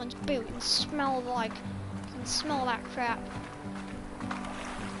in someone's boot and smell that crap.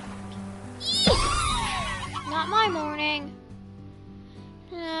 Not my morning.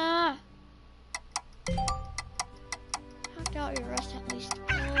 Knocked out your rest at least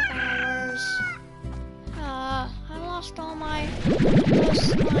 12 hours. I lost all my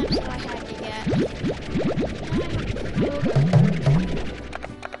those slimes that I had to get.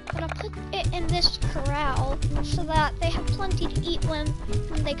 But I'll put it in this corral so that they have plenty to eat when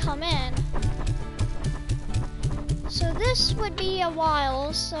they come in. So this would be a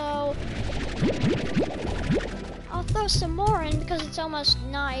while, so I'll throw some more in because it's almost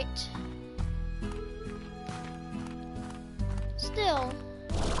night. Still,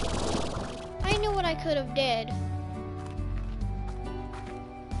 I knew what I could have did.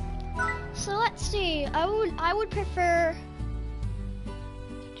 So let's see. I would prefer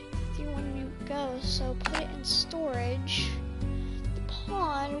when you go. So put it in storage. The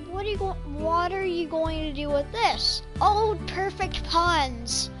pond. What are you going to do with this? Old perfect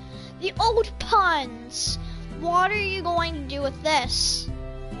puns. The old puns. What are you going to do with this?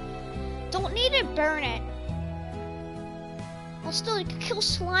 Don't need to burn it. Well, still, you could kill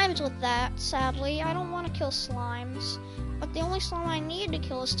slimes with that, sadly. I don't want to kill slimes. But the only slime I need to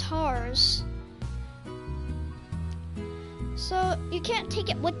kill is tars. So, you can't take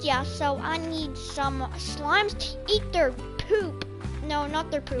it with ya, so I need some slimes to eat their poop. No,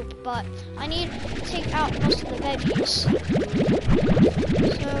 not their poop, but I need to take out most of the veggies.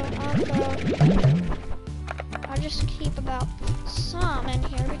 So I'll just keep about some in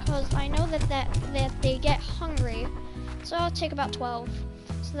here because I know that they get hungry. So I'll take about 12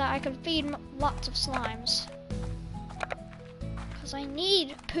 so that I can feed lots of slimes. Because I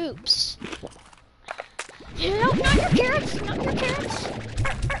need poops. No, not your carrots, not your carrots.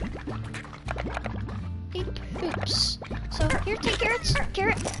 Need poops. So here, take carrots.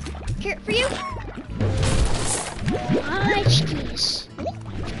 Carrot for you. My chickies.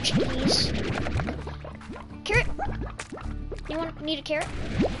 Chickies. Carrot. Need a carrot?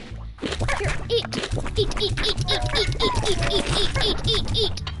 Here, eat.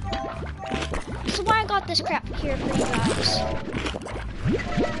 Eat. So why I got this crap here for you guys?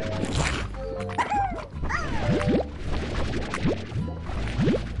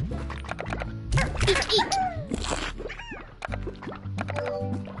 Eat.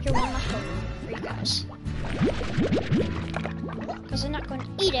 Here, one mushroom for you guys. Because I'm not going to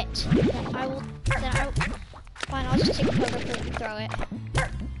eat it. Fine, I'll just take a photo of it and throw it.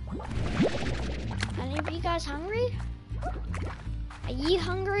 Any of you guys hungry? Are you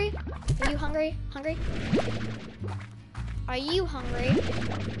hungry? Are you hungry? Hungry? Are you hungry?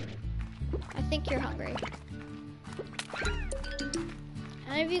 I think you're hungry.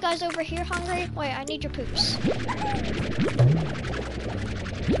 Any of you guys over here hungry? Wait, I need your poops.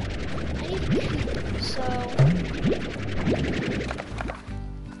 I need poop, so...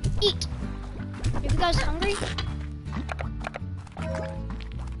 Eat! Are you guys hungry?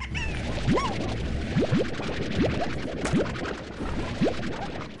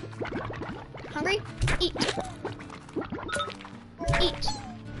 Hungry? Eat. Eat.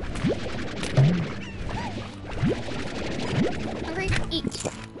 Hungry? Eat.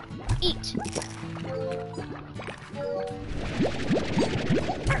 Eat.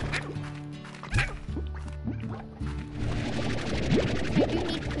 I do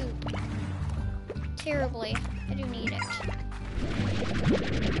need poop. Terribly. I do need it.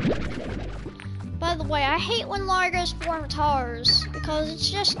 By the way, I hate when largers form towers because it's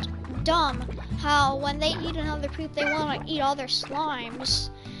just dumb how when they eat another poop they want to eat all their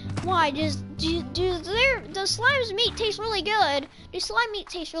slimes. Why? Does slime's meat taste really good? Does slime meat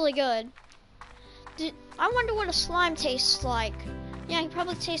taste really good? I wonder what a slime tastes like. Yeah, it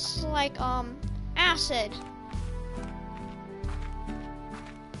probably tastes like acid.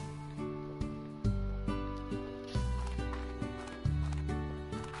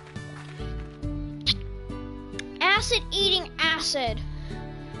 Acid eating acid.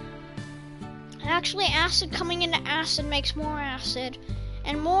 Actually, acid coming into acid makes more acid.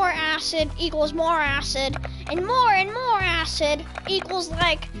 And more acid equals more acid. And more acid equals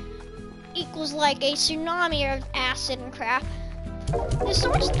like a tsunami of acid and crap. There's so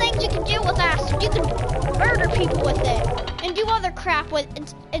much things you can do with acid. You can murder people with it and do other crap with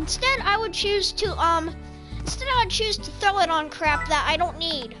it. Instead, I would choose to throw it on crap that I don't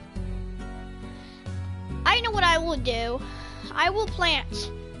need. I know what I will do. I will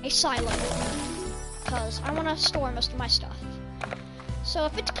plant a silo because I want to store most of my stuff. So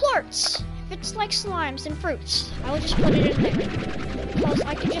if it's plorts, if it's like slimes and fruits, I will just put it in there because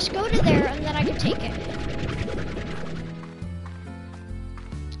I can just go to there and then I can take it.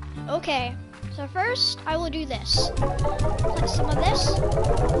 Okay, so first I will do this. Put some of this.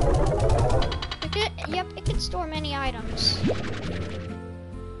 It can store many items.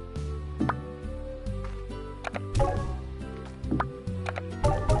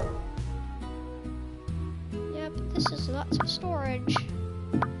 Yep, this is lots of storage.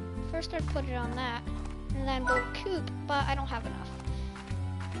 First I'd put it on that, and then build a coop, but I don't have enough.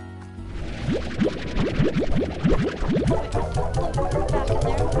 Back in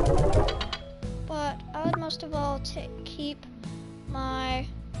there. But I would most of all keep my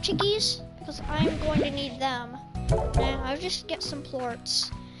chickies, because I'm going to need them. And I'll just get some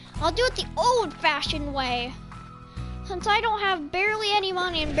plorts. I'll do it the old-fashioned way. Since I don't have barely any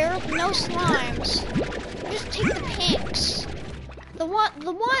money and no slimes, I'll just take the pinks. The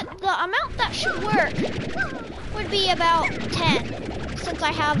amount that should work would be about 10, since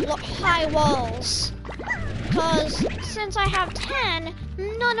I have high walls. Because since I have 10,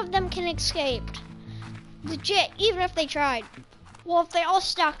 none of them can escape. Legit, even if they tried. Well, if they all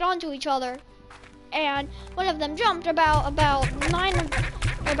stacked onto each other, and one of them jumped, about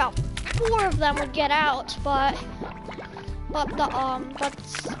 4 of them would get out, but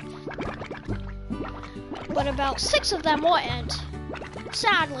about 6 of them wouldn't.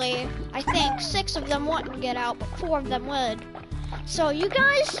 Sadly, I think 6 of them wouldn't get out, but 4 of them would. So you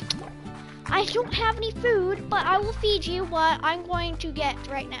guys, I don't have any food, but I will feed you what I'm going to get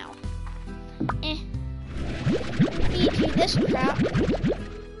right now. Feed you this crap.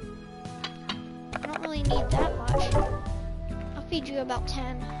 I don't really need that much. I'll feed you about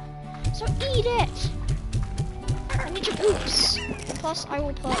 10. So eat it! I need your poops. Plus, I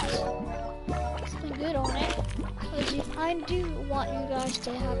will put something good on it. Because I do want you guys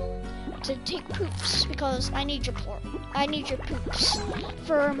to take poops. Because I need your poops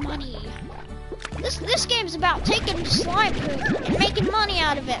for money. This game's about taking slime poop and making money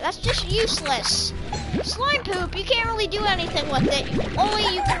out of it. That's just useless. Slime poop, you can't really do anything with it. Only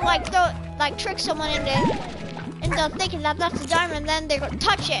you can like trick someone into thinking that that's a diamond, and then they're gonna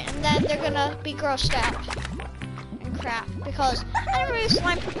touch it, and then they're gonna be grossed out and crap. Because I never knew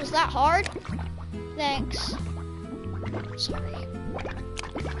slime poop was that hard. Thanks. Sorry.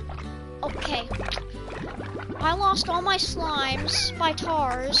 Okay. I lost all my slimes by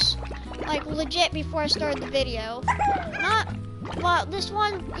tars. Like legit before I started the video. Well, this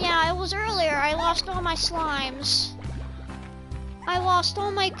one, yeah, it was earlier. I lost all my slimes. I lost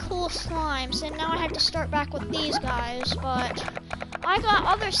all my cool slimes, and now I have to start back with these guys. But I got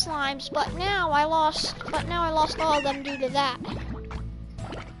other slimes, but now I lost all of them due to that.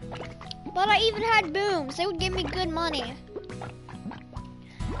 But I even had booms. They would give me good money.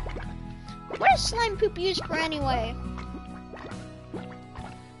 What is slime poop used for anyway?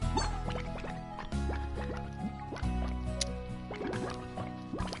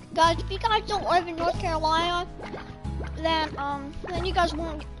 Guys, if you guys don't live in North Carolina, then you guys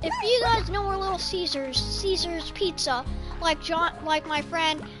won't. If you guys know where Little Caesar's Pizza, like my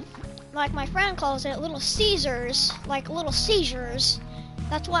friend calls it, Little Caesars, like Little Seizures.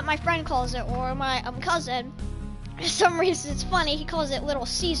 That's what my friend calls it, or my cousin. For some reason, it's funny. He calls it Little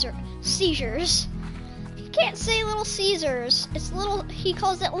Seizures. He can't say Little Caesars. He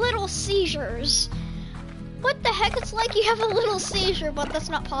calls it Little Seizures. What the heck? It's like you have a little seizure, but that's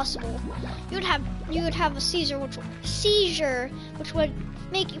not possible. You would have a seizure, which would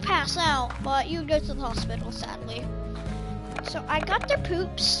make you pass out, but you would go to the hospital, sadly. So I got their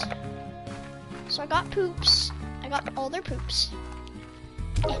poops. So I got poops. I got all their poops.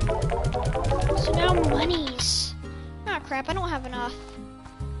 So now monies. Ah, crap! I don't have enough.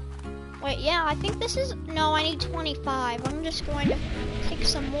 Wait, yeah, I think this is. No, I need 25. I'm just going to take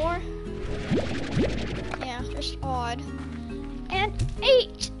some more. Yeah, just odd. And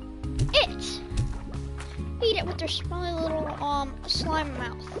eat it! Eat it with their smelly little slime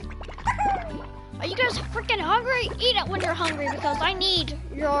mouth. Are you guys freaking hungry? Eat it when you're hungry, because I need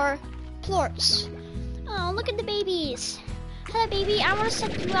your plorts. Oh, look at the babies. Hello, baby. I want to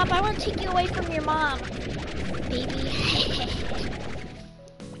set you up. I want to take you away from your mom, baby.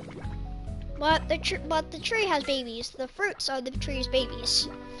 But the tree has babies. The fruits are the tree's babies.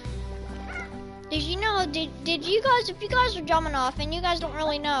 Did you know, did you guys, if you guys are dumb enough, and you guys don't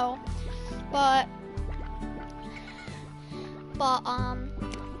really know, but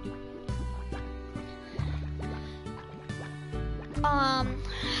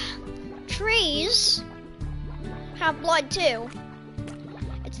trees have blood too.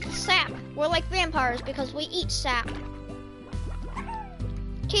 It's the sap. We're like vampires because we eat sap.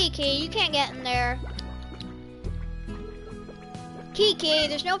 Kiki, you can't get in there. Kiki,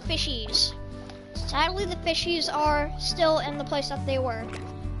 there's no fishies. Sadly, the fishies are still in the place that they were.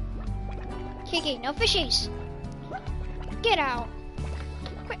 Kiki, no fishies. Get out.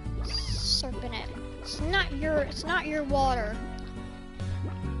 Quit slurping it. It's not your water.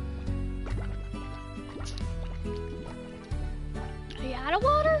 Are you out of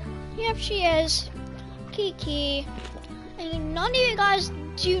water? Yep, she is. Kiki. And none of you guys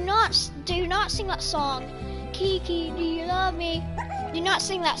do not sing that song. Kiki, do you love me? Do not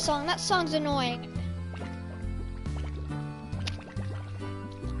sing that song. That song's annoying.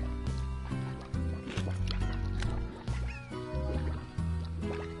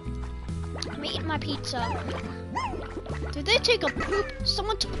 I'm eating my pizza. Did they take a poop?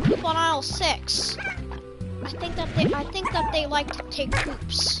 Someone took a poop on aisle 6. I think that they like to take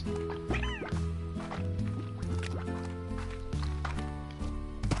poops.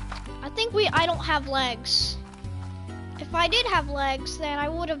 I don't have legs. If I did have legs, then I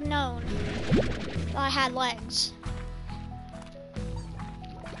would have known that I had legs.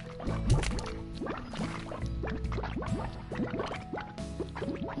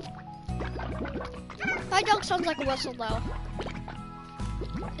 My dog sounds like a whistle though.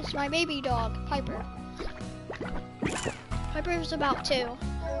 It's my baby dog, Piper. Piper's about 2.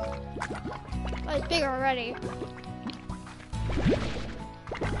 But it's big already.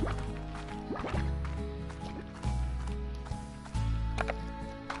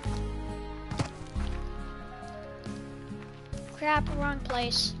 crap, wrong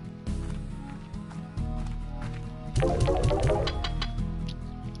place.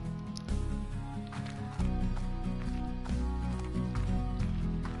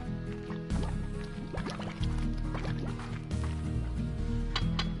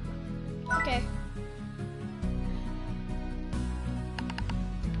 Okay.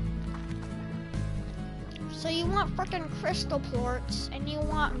 So you want frickin' crystal plorts and you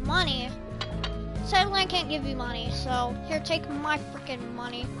want money. Sadly, I can't give you money, so here, take my frickin'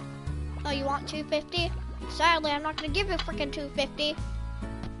 money. Oh, you want 250? Sadly, I'm not gonna give you frickin' 250.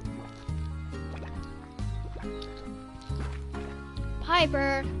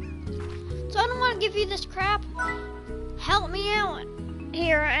 Piper. So I don't want to give you this crap. Help me out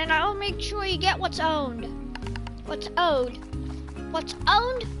here, and I'll make sure you get what's owned. What's owed. What's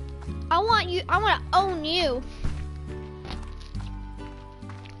owned? I want to own you.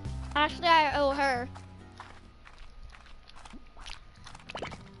 Actually, I owe her.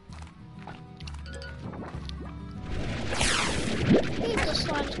 These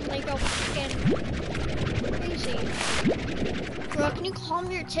slimes when they go fucking crazy. Bro, can you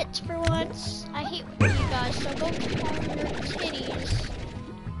calm your tits for once? I hate you guys, so go calm your titties.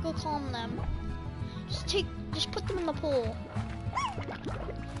 Go calm them. Just put them in the pool.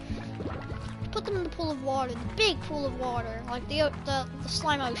 Put them in the pool of water, the big pool of water, like the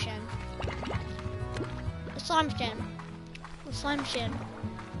slime ocean. The slime shin. The slime shin.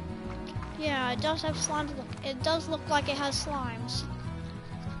 Yeah, it does have slimes. It does look like it has slimes.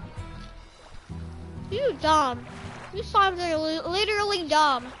 You dumb. These slimes are literally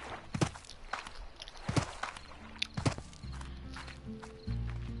dumb.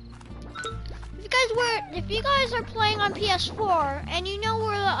 If you guys are playing on PS4 and you know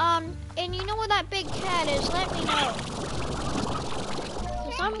where that big cat is, let me know.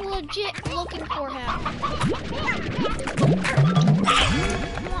 Cause I'm legit looking for him.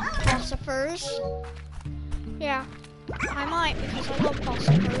 Philosophers. Yeah, I might because I love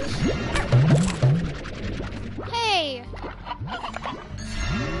philosophers. Hey!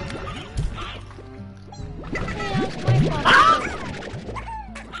 Hey, how's my philosopher?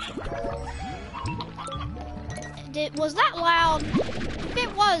 Was that loud? If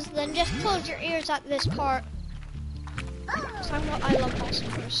it was, then just close your ears at this part. Cause I love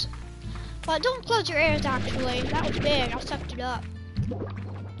philosophers. But don't close your ears actually. That was big. I sucked it up.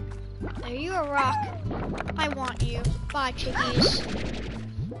 There, you're a rock. I want you. Bye, chickies.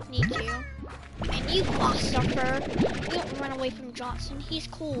 Need you. And you, philosopher. You don't run away from Johnson. He's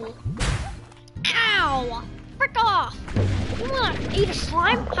cool. Ow! Frick off! You wanna eat a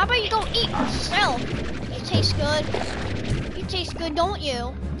slime? How about you go eat yourself? You taste good. You taste good, don't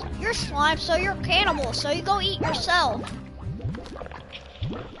you? You're slime, so you're a cannibal, so you go eat yourself.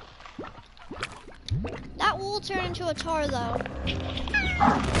 That will turn into a tar, though. He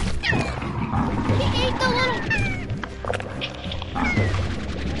ate the little...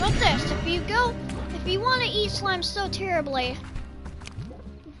 How about this? If you want to eat slime so terribly,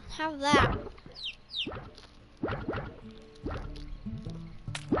 have that.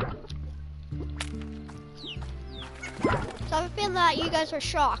 So I have a feeling that you guys are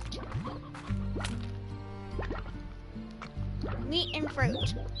shocked. Meat and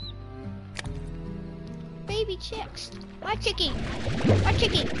fruit. Baby chicks. My chickie. My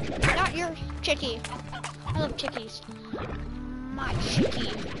chickie. Not your chickie. I love chickies. My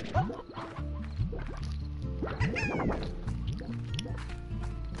chickie.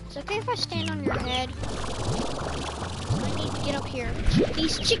 It's okay if I stand on your head. I need to get up here.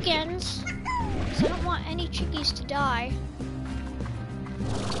 These chickens. Because I don't want any chickies to die.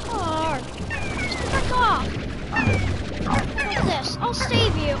 Oh, back off. Look at this. I'll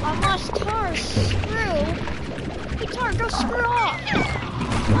save you unless Tars screw. Hey Tar, go screw off.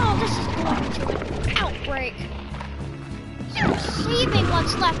 Oh, this is going to an outbreak. So I'm saving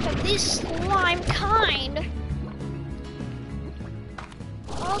what's left of this slime kind.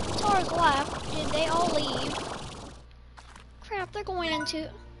 All the Tars left. Did they all leave? Crap, they're going into...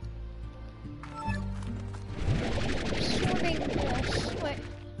 sorting this. Wait.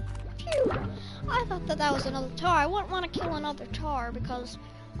 Phew. I thought that was another tar. I wouldn't want to kill another tar because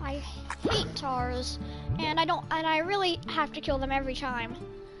I hate tars, and I really have to kill them every time.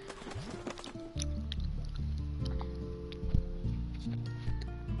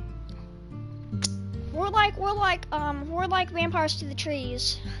 We're like vampires to the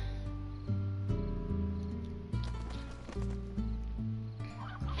trees.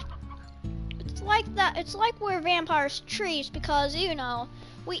 It's like we're vampires to trees because, you know,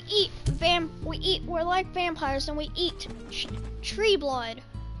 we're like vampires and we eat tree blood.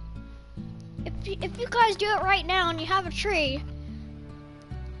 If if you guys do it right now and you have a tree,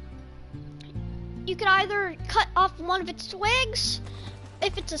 you could either cut off one of its twigs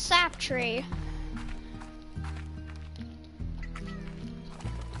if it's a sap tree.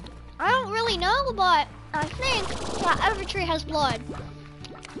 I don't really know, but I think that every tree has blood.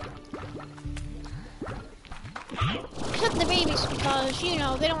 Except the babies, because, you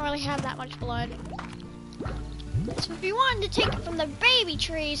know, they don't really have that much blood. So if you wanted to take it from the baby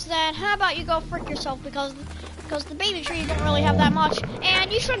trees, then how about you go frick yourself, because the baby trees don't really have that much.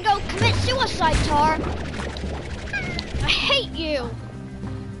 And you should go commit suicide, Tar. I hate you.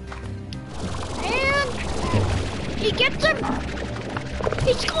 And he gets him.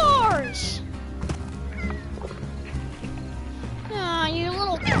 He scores. Ah, you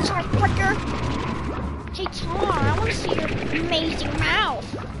little tar fricker. Hey, Tar, I want to see your amazing mouth.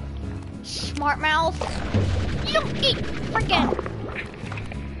 Smart mouth. You don't eat frickin'.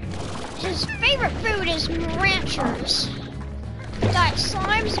 His favorite food is ranchers. Got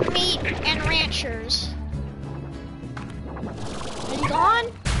slimes, meat, and ranchers. Are you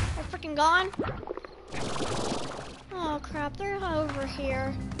gone? They're freaking gone? Oh crap, they're over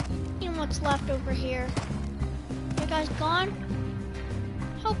here. You know what's left over here. You guys gone?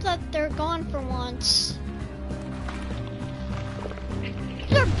 Hope that they're gone for once.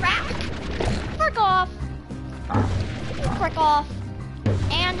 They're back! Frick off! Frick off.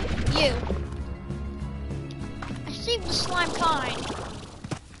 And you. I saved the slime kind.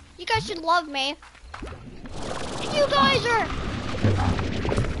 You guys should love me. You guys are...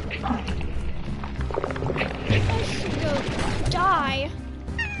 I should go die.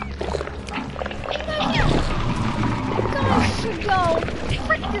 You guys should go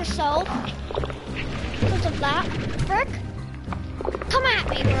frick yourself. Because of that. Frick. Come at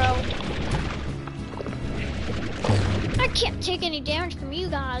me, bro. I can't take any damage from you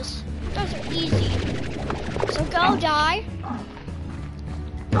guys. Those are easy. So go die.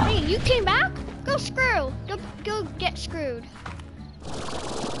 Hey, you came back? Go screw. Go get screwed.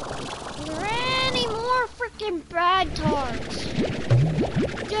 Are there any more freaking bad tars?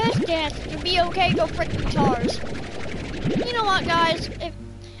 Just dance. You'll be okay. Go freaking tars. You know what, guys? If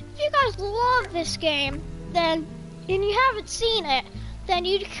you guys love this game, then and you haven't seen it, then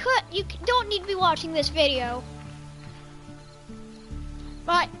you don't need to be watching this video.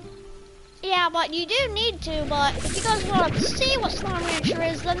 But yeah, but you do need to. But if you guys want to see what Slime Rancher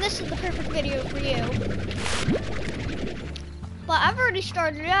is, then this is the perfect video for you. But I've already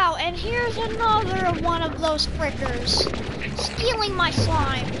started out, and here's another one of those frickers stealing my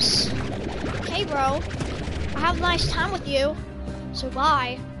slimes. Okay, bro. I have a nice time with you. So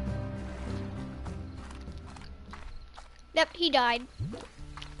bye. Yep, he died.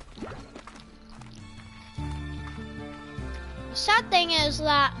 The sad thing is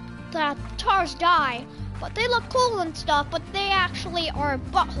that tars die, but they look cool and stuff, but they actually are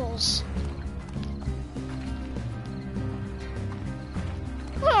buttholes.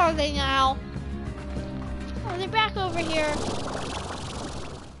 Where are they now? Oh, they're back over here.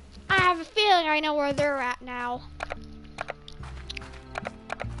 I have a feeling I know where they're at now.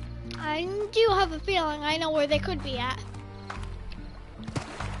 I do have a feeling I know where they could be at.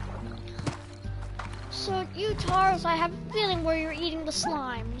 So you tars, I have a feeling where you're eating the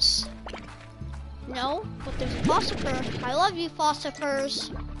slimes. No, but there's a phosphor. I love you,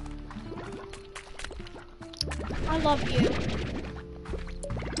 phosphors. I love you.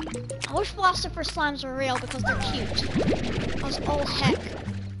 I wish phosphor slimes were real because they're cute. Because oh heck.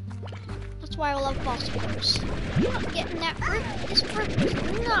 That's why I love phosphors. I'm not getting that fruit. This fruit was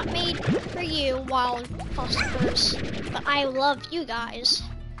not made for you, wild phosphors. But I love you guys.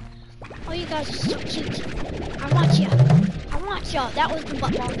 Oh, you guys are so cute. I want you. I want you. That was the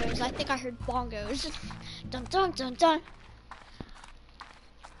butt bongos. I think I heard bongos. Dun dun dun dun.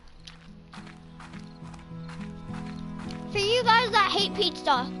 For you guys that hate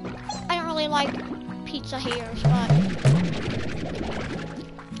pizza, I don't really like pizza haters, but I'm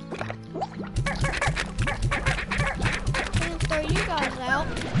gonna throw you guys out.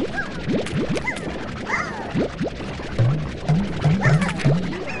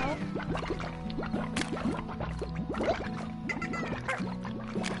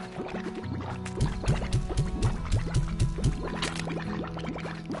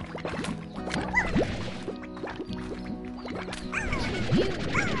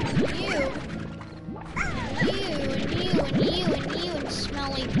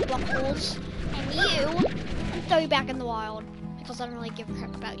 And you, I'll throw you back in the wild because I don't really give a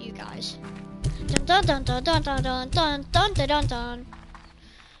crap about you guys. Dun dun dun dun dun dun dun dun dun dun dun.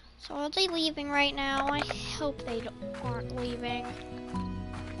 So are they leaving right now? I hope they aren't leaving.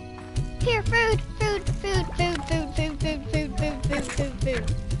 Here, food, food, food, food, food, food, food, food, food, food, food,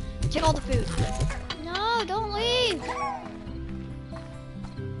 food. Take all the food. No, don't leave.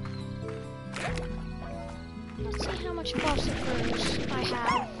 Let's see how much philosophers I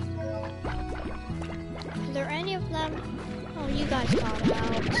have. Are there any of them? Oh, you guys got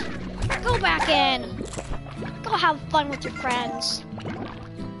out. Go back in. Go have fun with your friends.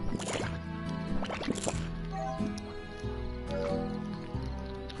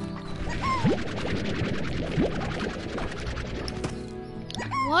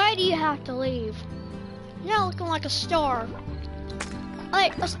 Why do you have to leave? You're not looking like a star.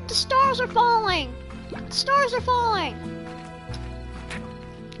 Like, the stars are falling! The stars are falling!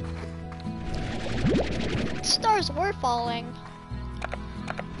 The stars were falling.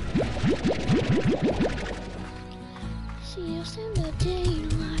 See us in the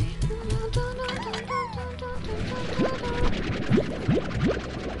daylight.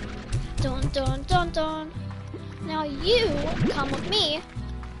 Dun dun dun dun. Now you come with me.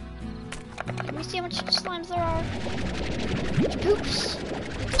 Let me see how much slimes there are. Poops.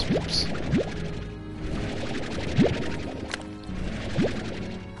 Poops.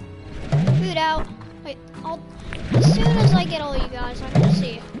 Food out. Wait, as soon as I get all you guys, I'm gonna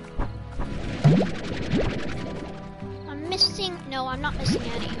see. I'm missing, no, I'm not missing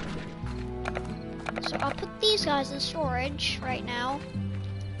any. So I'll put these guys in storage right now.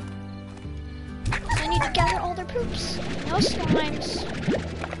 I need to gather all their poops. No slimes.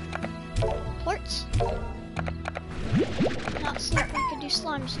 Plorts. Not see if I could do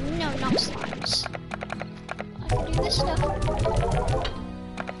slimes. No, not slimes. I can do this stuff.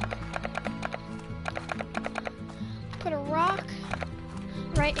 Put a rock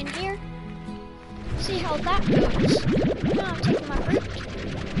right in here. See how that goes. Now I'm taking my fruit.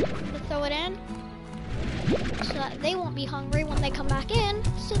 I'm gonna throw it in. So that they won't be hungry when they come back in.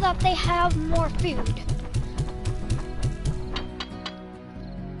 So that they have more food.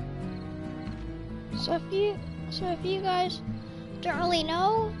 So if you guys don't really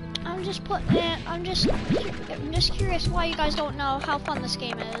know, I'm just curious why you guys don't know how fun this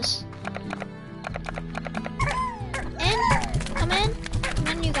game is. Come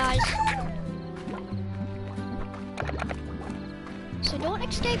in, you guys. So don't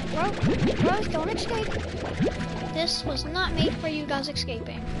escape, bros, don't escape. This was not made for you guys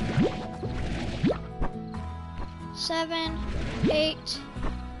escaping. 7, 8,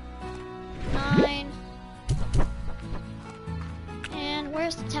 9. And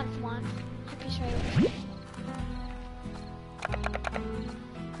where's the 10th one? He's right over here.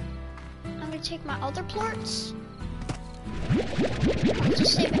 I'm gonna take my other plorts. I'll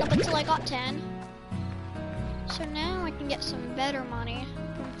just save it up until I got 10. So now I can get some better money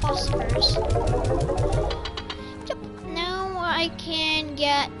from phosphors. Yep, now I can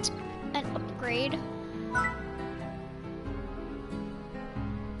get an upgrade.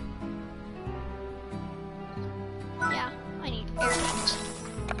 Yeah, I need airlift.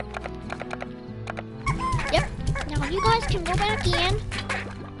 Yep, now you guys can go back in.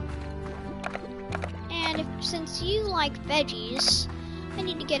 And since you like veggies, I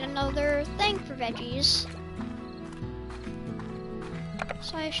need to get another thing for veggies.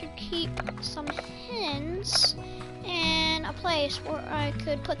 So I should keep some hens in a place where I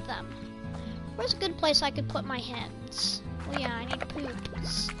could put them. Where's a good place I could put my hens? Oh yeah, I need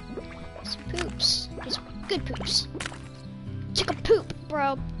poops. Some poops. These are good poops. Take a poop,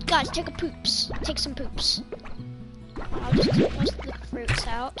 bro. Guys, take a poops. Take some poops. I'll just take most of the fruits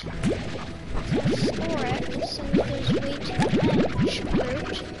out. Let's store it so that there's way too much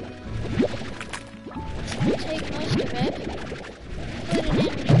fruit. I'll take most of it. Put it in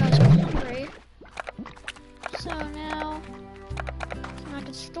when you guys are hungry. So now I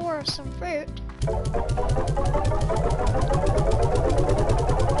can store some fruit.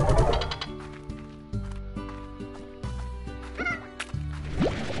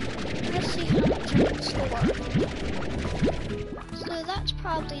 Let's see how much I can store. So that's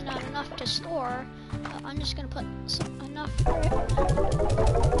probably not enough to store. I'm just gonna put enough fruit.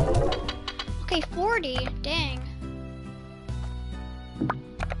 Okay, 40. Dang.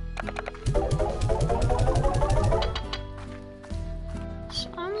 So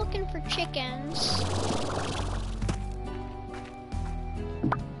I'm looking for chickens.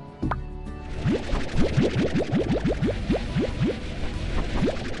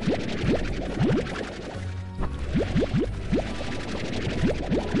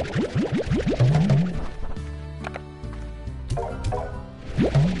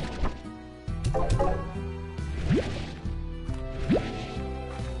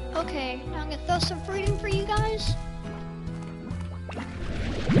 Okay, now I'm gonna throw some fruit in for you guys.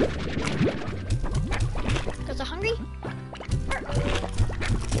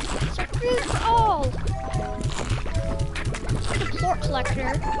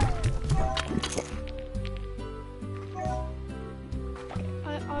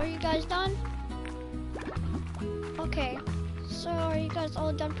 Are you guys done? Okay. So are you guys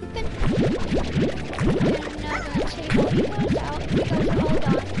all done pooping? I'm now gonna take all you guys out. You guys are all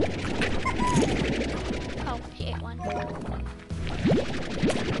done. Oh, she ate one.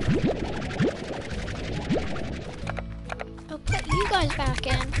 I'll put you guys back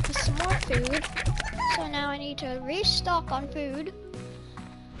in with some more food. So now I need to restock on food.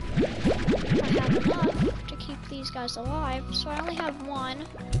 I have enough to keep these guys alive, so I only have one.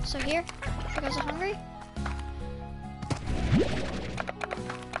 So here, you guys are hungry?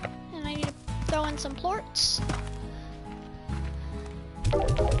 And I need to throw in some plorts.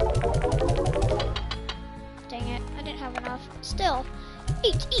 Dang it, I didn't have enough. Still,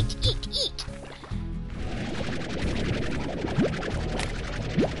 eat, eat, eat, eat.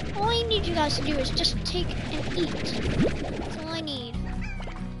 All I need you guys to do is just take and eat. That's all I need.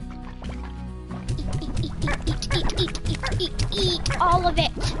 Eat all of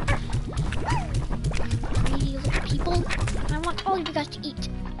it. Greedy little people. I want all of you guys to eat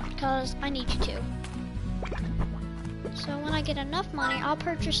because I need you to. So when I get enough money, I'll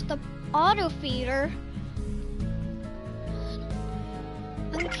purchase the auto feeder.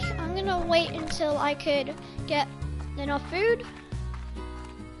 I'm gonna wait until I could get enough food.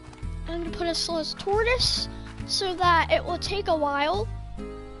 I'm gonna put a slow tortoise so that it will take a while.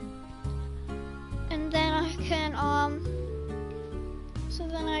 And then I can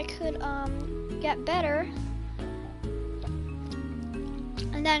get better,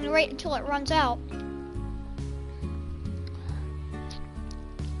 and then wait until it runs out.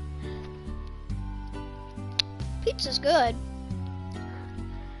 Pizza's good.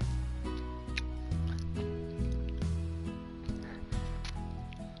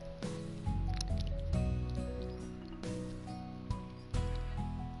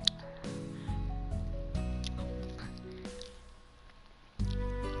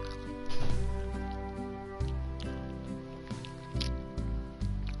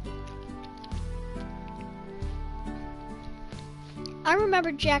 I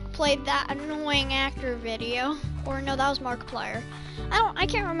remember Jack played that annoying actor video, or no, that was Markiplier. I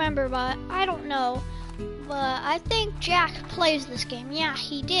can't remember, but I don't know. But I think Jack plays this game. Yeah,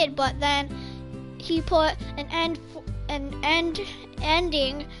 he did, but then he put an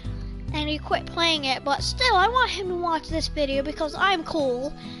ending, and he quit playing it. But still, I want him to watch this video because I'm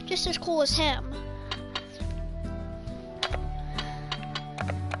cool, just as cool as him.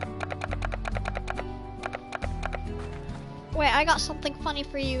 Wait, I got something funny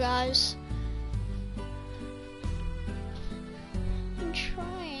for you guys. I'm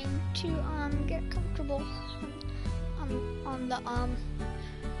trying to get comfortable on the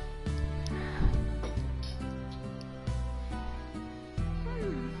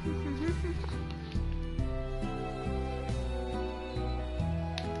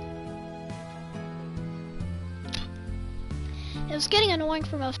It was getting annoying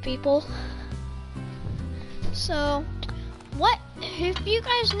for most people. So what if you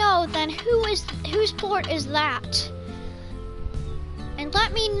guys know, then whose plort is that? And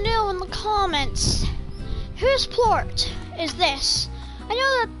let me know in the comments whose plort is this. I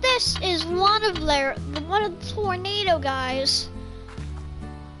know that this is one of the tornado guys.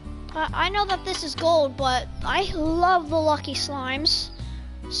 I know that this is gold, but I love the lucky slimes.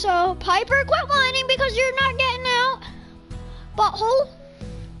 So Piper, quit whining because you're not getting out. Butthole.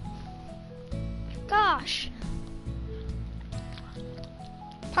 Gosh.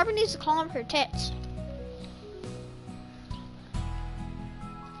 Piper needs to calm her tits.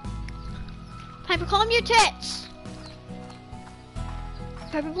 Piper, calm your tits.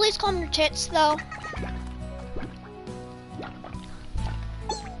 Piper, please calm your tits, though.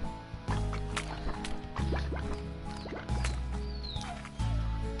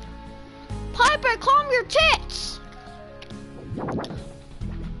 Piper, calm your tits.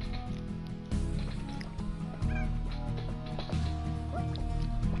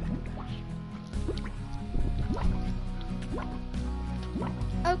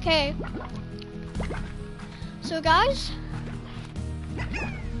 Okay, so guys,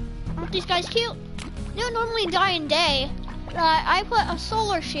 aren't these guys cute? They don't normally die in day. I put a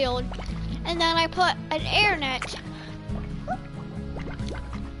solar shield, and then I put an air net.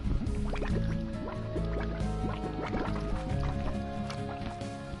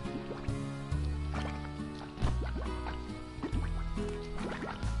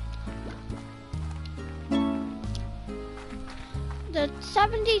 The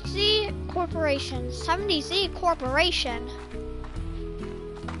 70Z Corporation. 70Z Corporation.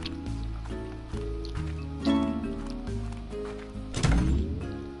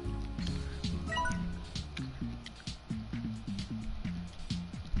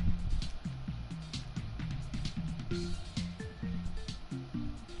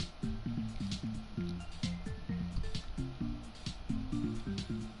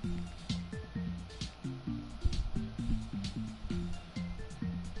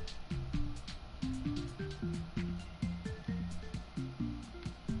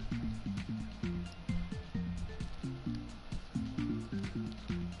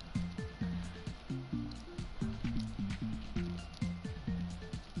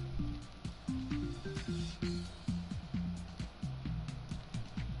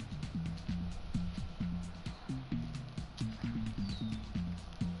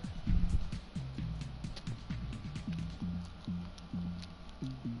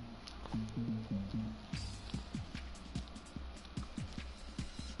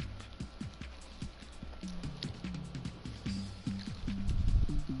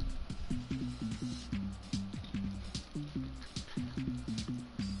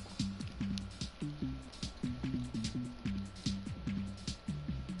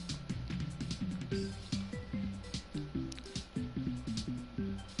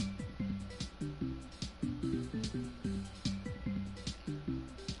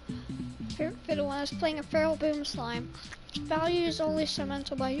 Favorite video when I was playing a feral boom slime. Its value is only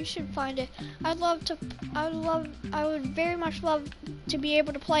sentimental, but you should find it. I would very much love to be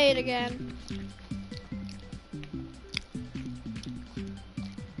able to play it again.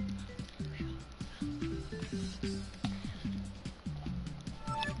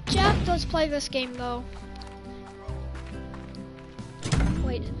 Jeff does play this game though.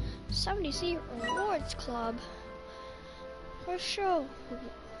 Wait, 70C Rewards Club. First show.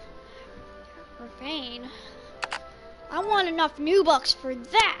 Ravine. I want enough new bucks for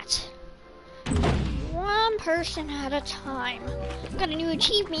that. One person at a time. Got a new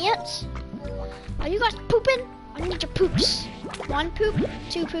achievement. Are you guys pooping? I need your poops. 1 poop,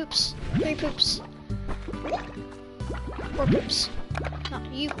 2 poops, 3 poops, 4 poops.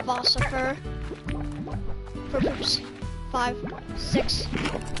 Not you, philosopher. 4 poops. 5, 6,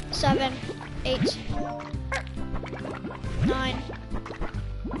 7, 8, 9,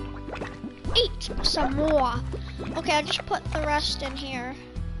 8. Some more. Okay, I just put the rest in here.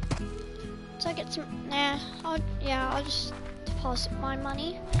 So I get some. Nah. I'll just deposit my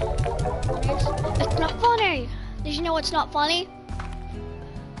money. It's not funny. Did you know it's not funny?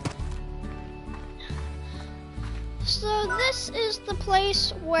 So this is the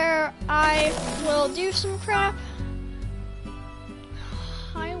place where I will do some crap.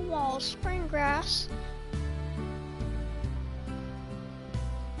 High wall, spring grass.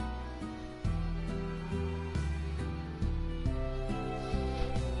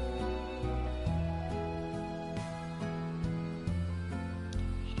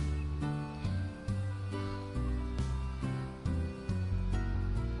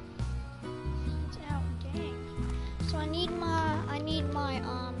 So I need my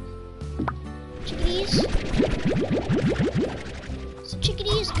chickadees. So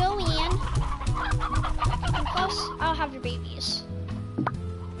chickadees go in, and plus I'll have your babies.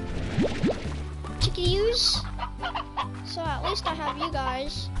 Chickadees. So at least I have you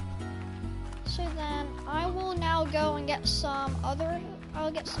guys. So then I will now go and get some other.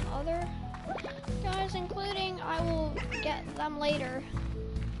 I'll get some other guys, including I will get them later.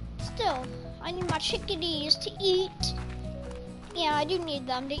 Still. I need my chickadees to eat. Yeah, I do need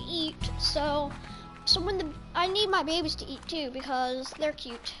them to eat. So when I need my babies to eat too because they're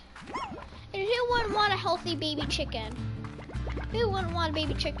cute. And who wouldn't want a healthy baby chicken? Who wouldn't want a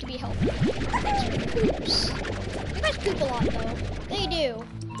baby chick to be healthy? Poops. You guys poop a lot though. They do.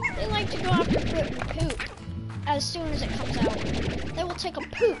 They like to go after fruit and poop as soon as it comes out. They will take a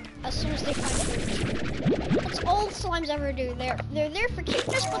poop as soon as they find fruit. That's all slimes ever do. They're there for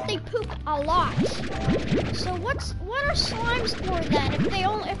cuteness, but they poop a lot. So what are slimes for then?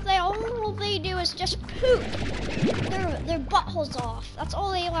 If all they do is just poop their buttholes off. That's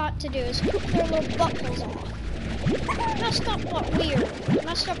all they like to do is poop their little buttholes off. Messed up but weird.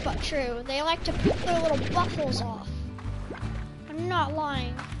 Messed up but true. They like to poop their little buttholes off. I'm not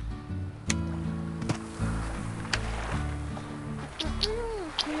lying.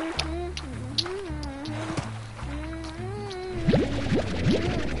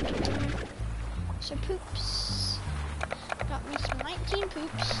 So poops. Got me some 19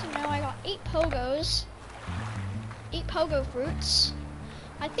 poops. Now I got 8 pogos. 8 pogo fruits.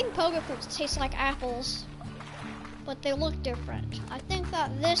 I think pogo fruits taste like apples, but they look different. I think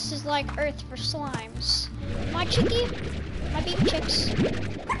that this is like Earth for slimes. My chickie, my baby chicks.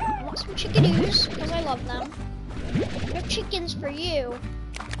 I want some chickadoos because I love them. No chickens for you.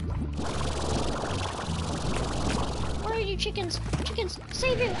 Where are you chickens? Chickens,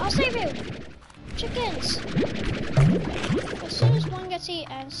 save you! I'll save you! chickens! As soon as one gets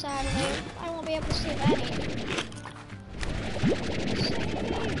eaten, sadly, I won't be able to save any.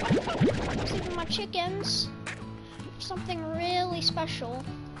 I'm saving my chickens for something really special.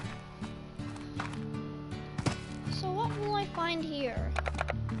 So what will I find here?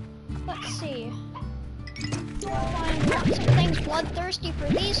 Let's see. I'll find lots of things bloodthirsty for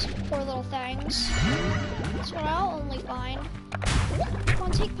these poor little things. That's what I'll only find. Come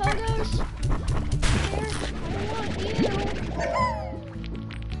on, take pogos. Here, I want you.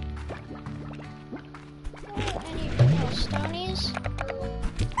 Oh, any stonies?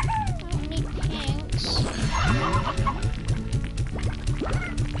 I don't need pinks.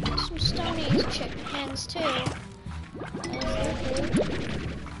 Some stonies chickens too. There's their food.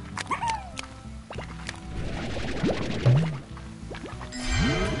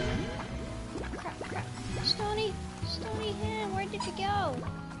 Stony hen, where did you go?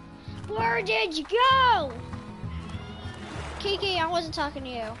 Where did you go? Kiki, I wasn't talking to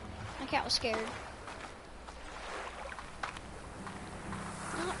you. My cat was scared.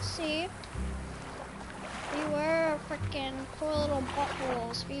 Let's see. Beware of frickin' poor little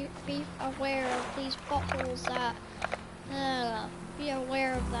buttholes. Be aware of these buttholes that... be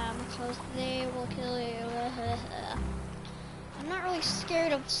aware of them, because they will kill you. I'm not really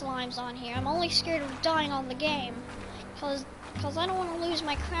scared of slimes on here. I'm only scared of dying on the game. Because I don't want to lose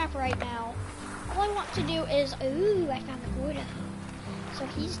my crap right now. All I want to do is... Ooh, I found the Gordo. So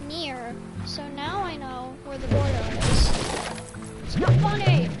he's near. So now I know where the Gordo is. It's not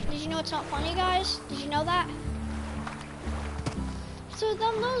funny. Did you know it's not funny, guys? Did you know that? So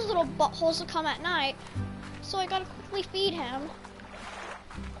then those little buttholes will come at night. So I gotta quickly feed him.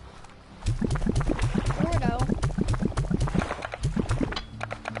 Gordo.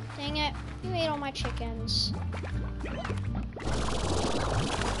 Dang it. You ate all my chickens.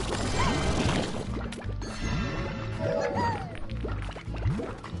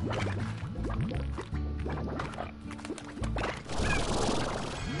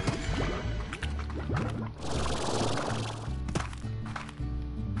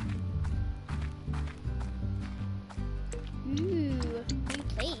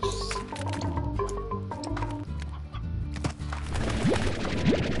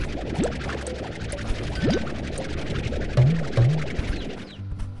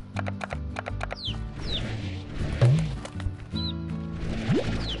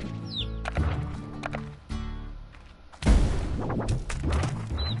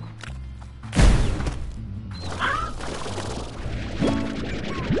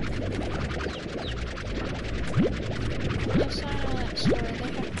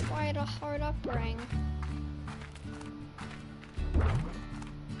 Hard upbringing.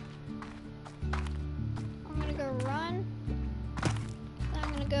 I'm gonna go run. Then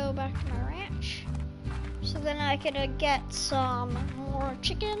I'm gonna go back to my ranch. So then I can get some more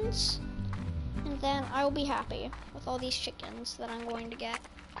chickens. And then I will be happy with all these chickens that I'm going to get.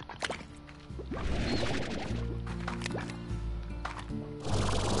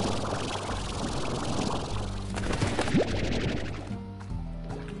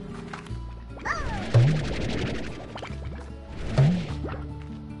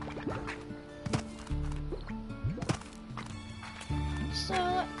 So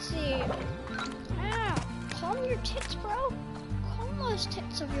let's see. Ah, calm your tits, bro. Calm those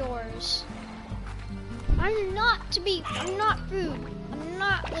tits of yours. I'm not food. I'm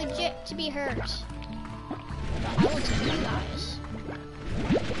not legit to be hurt. But I will tell you guys.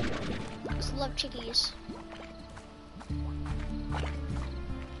 I just love chickies. I'm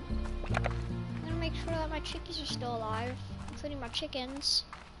gonna make sure that my chickies are still alive, including my chickens.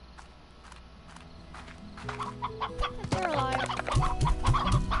 If they're alive.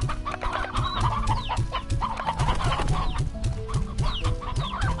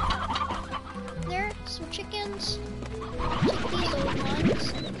 There, some chickens. Take these old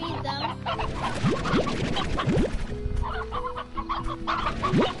ones and feed them.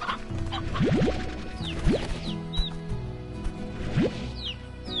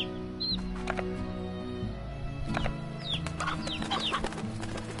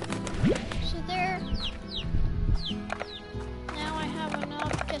 So there. Now I have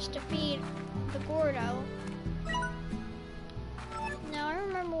enough just to feed the Gordo. Now I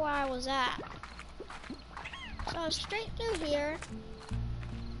remember where I was at. So I was straight through here.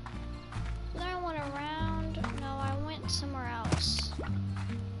 Then I went around. No, I went somewhere else.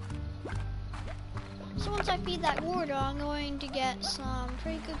 So once I feed that Gordo, I'm going to get some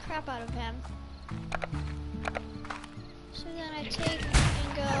pretty good crap out of him. So then I take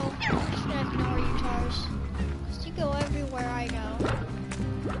and go. Should I ignore you, Tars? Because you go everywhere I go.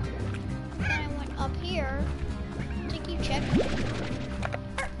 Then I went you check.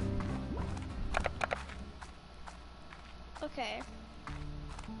 Okay.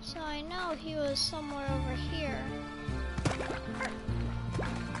 So I know he was somewhere over here.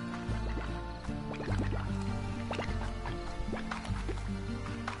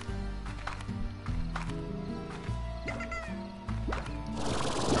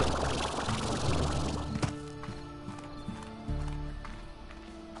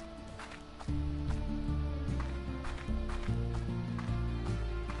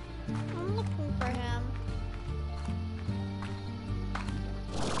 I'm looking for him.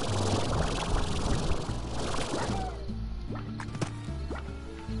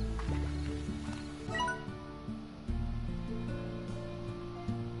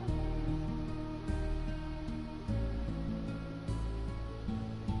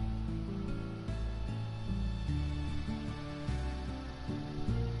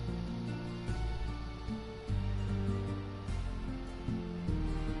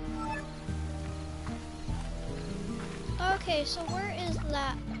 Okay, so where is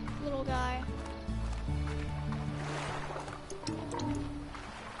that little guy?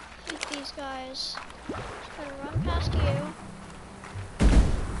 Shoot these guys. Just gotta run past you.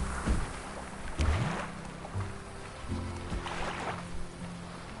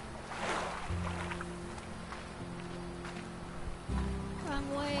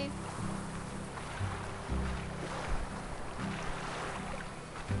 Wrong way.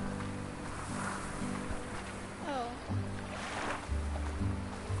 Oh.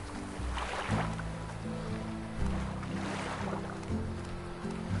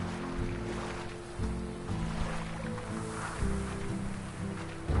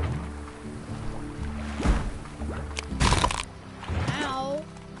 Ow.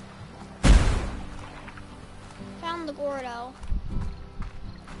 Found the Gordo.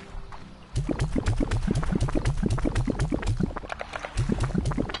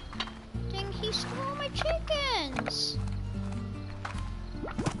 Dang, he stole all my chickens!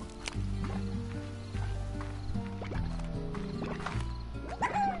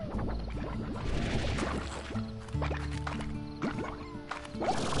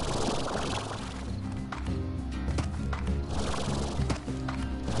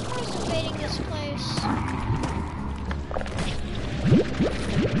 Where's invading this place?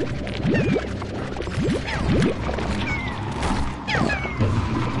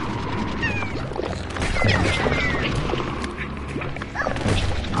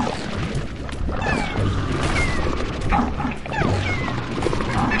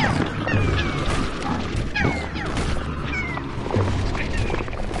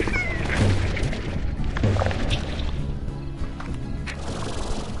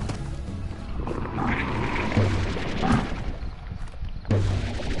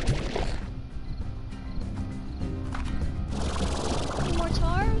 Any more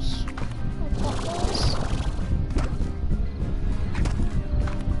tars? Or buttholes?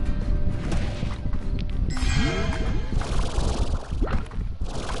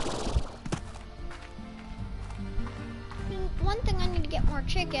 One thing, I need to get more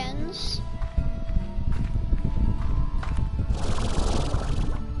chickens.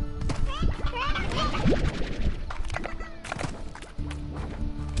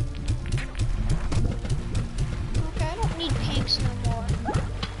 Okay, I don't need pinks no more.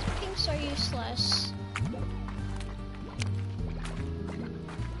 Pinks are useless.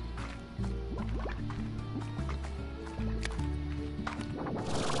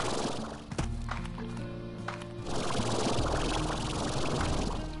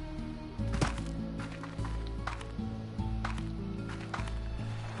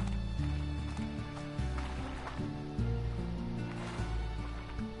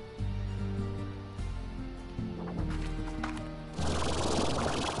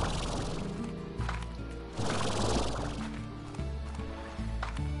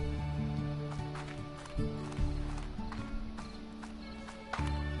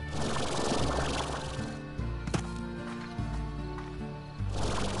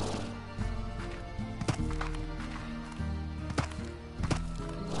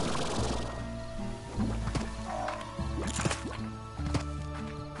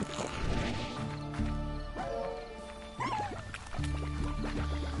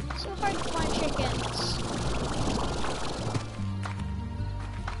 So hard to find chickens.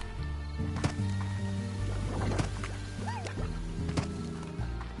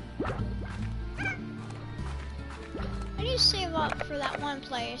 I need to save up for that one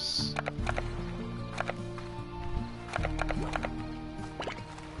place.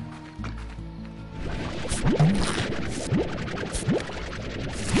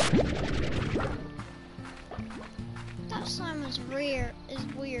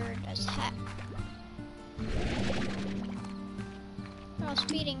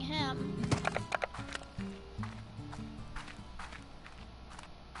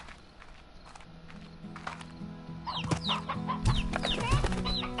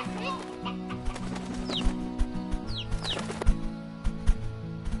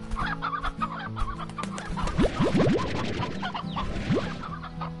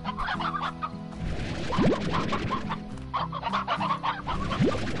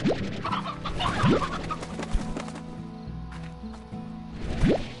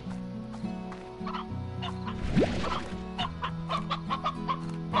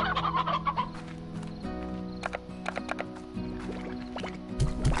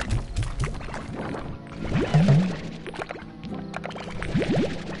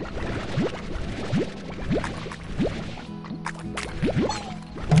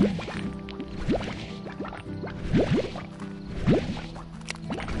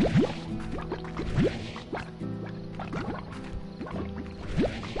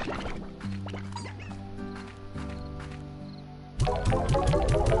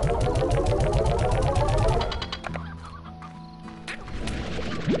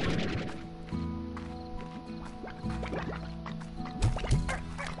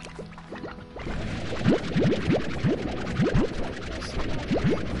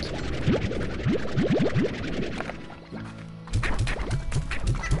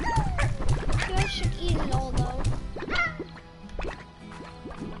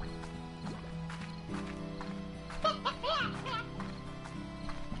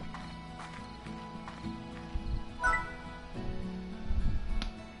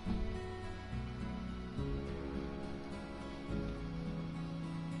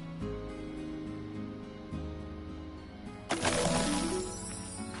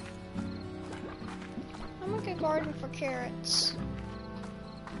 garden for carrots.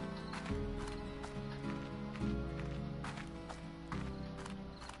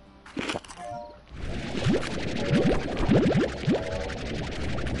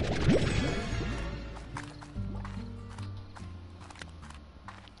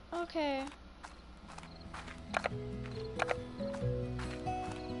 Okay.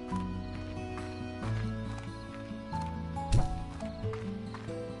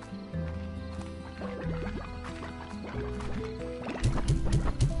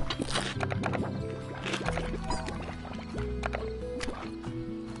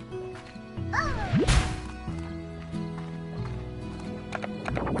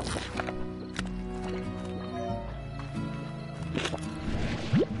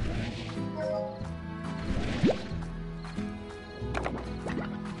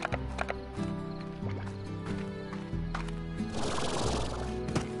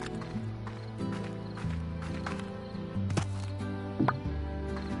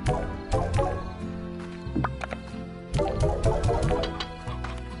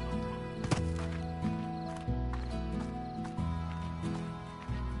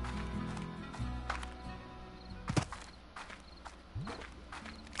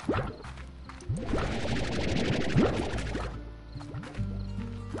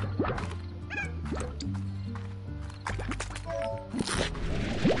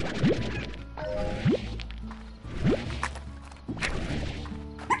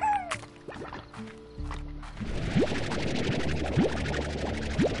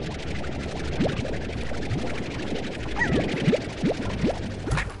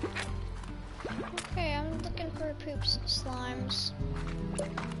 Okay, I'm looking for poops slimes.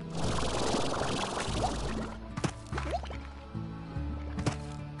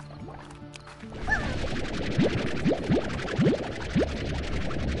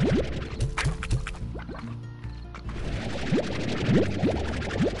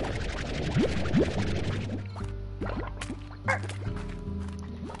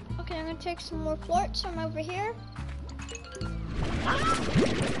 Okay, I'm gonna take some more florts from over here.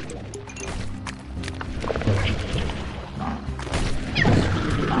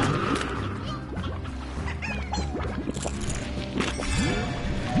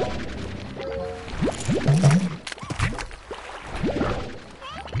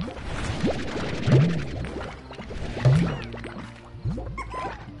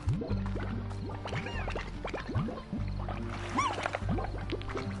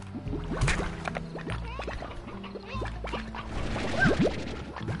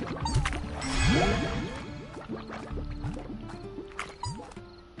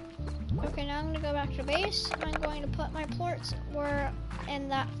 Okay, now I'm gonna go back to base. I'm going to put my plorts where in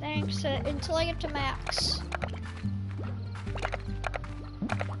that thing until I get to max.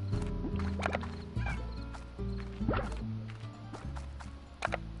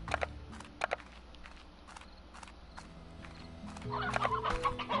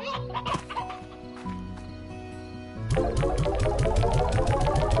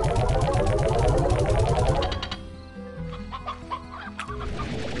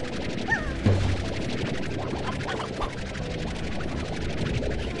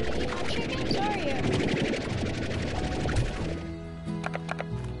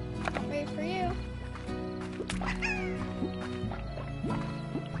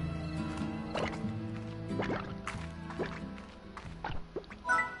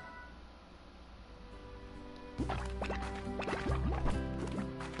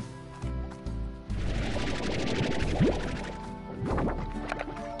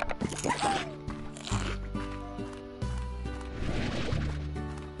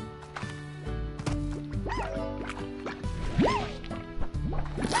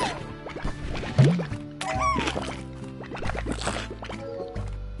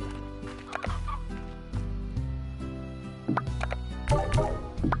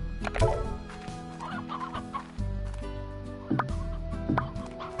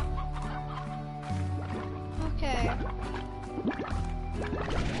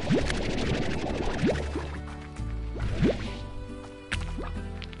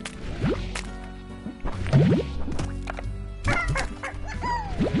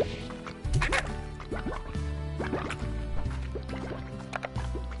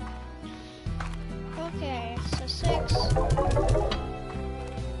 Okay, so 6. I'm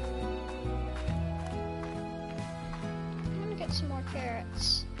gonna get some more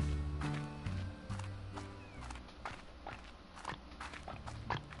carrots.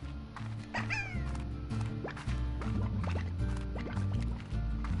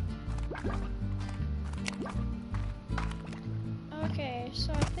 Okay,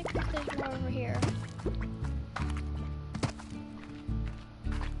 so I think that there's more over here.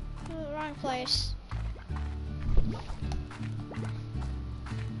 Wrong place.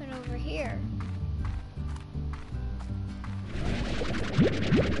 And over here.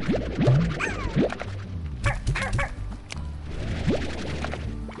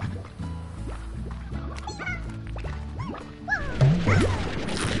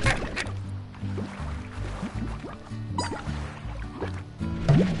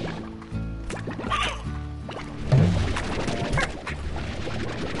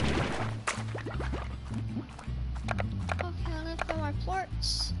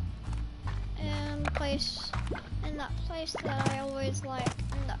 In that place that I always like,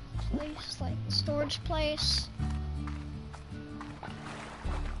 in that place, like storage place.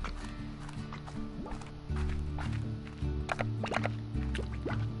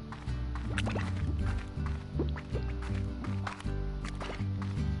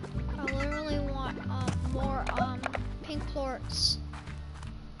 I literally want more pink plorts.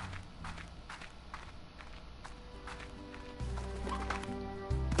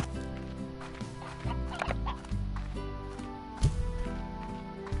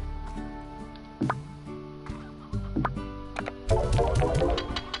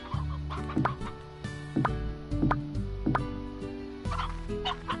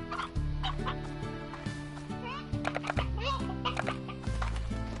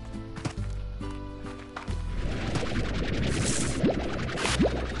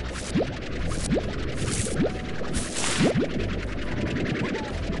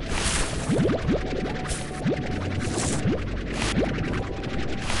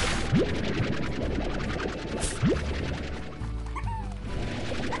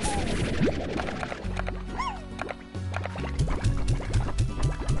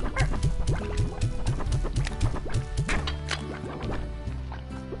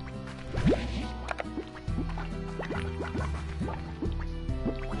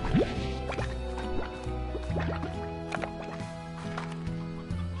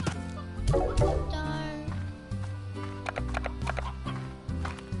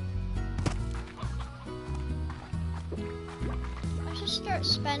 Start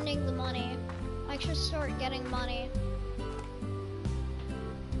spending the money. I should start getting money.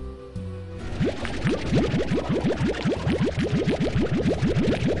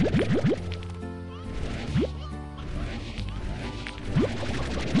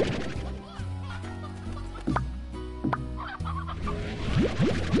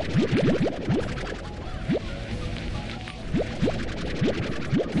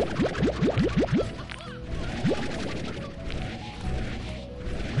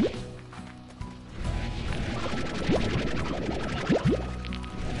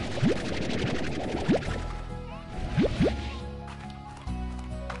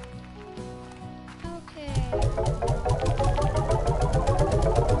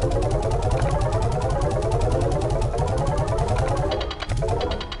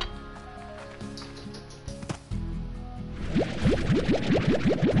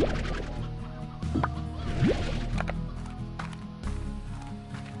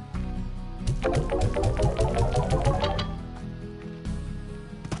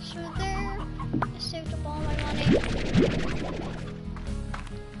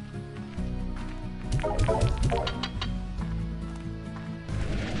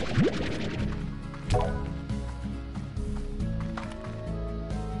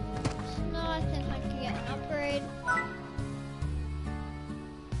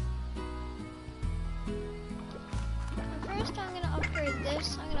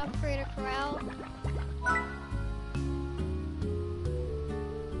 I'm gonna upgrade a corral.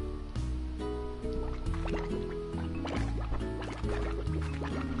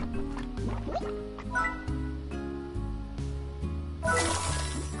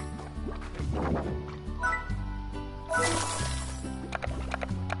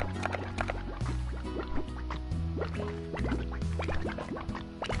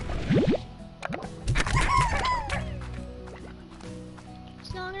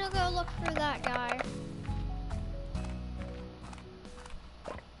 So I'm gonna go look for that guy.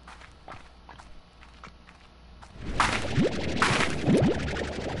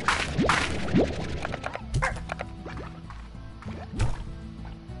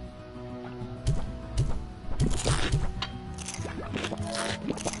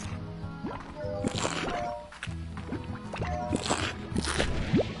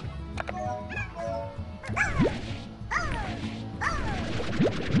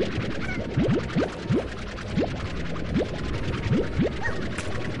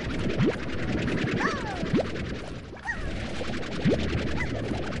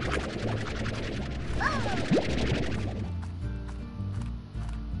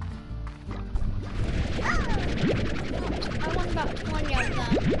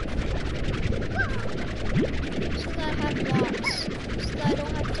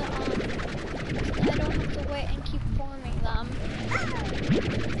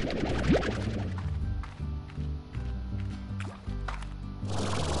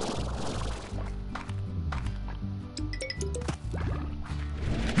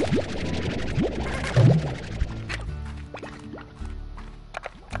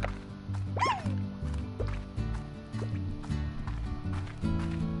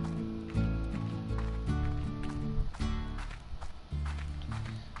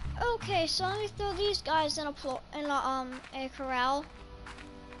 Okay, so let me throw these guys in a corral.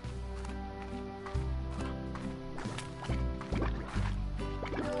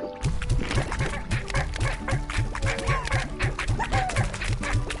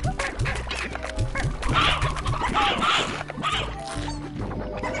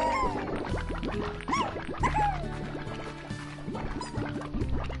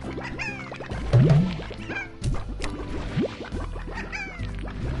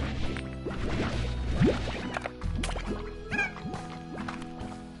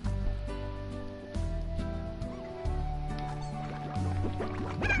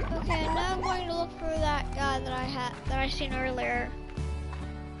 Okay, now I'm going to look for that guy that I seen earlier.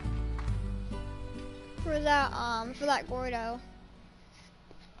 For that Gordo.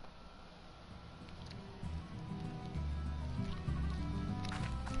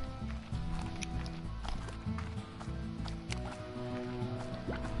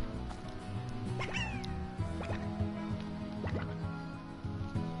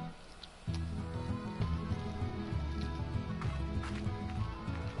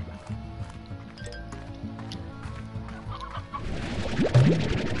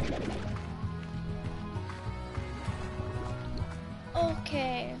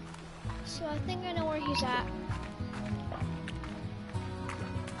 Okay, so I think I know where he's at.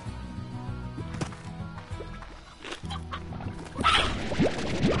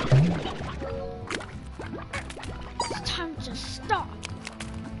 It's time to stop.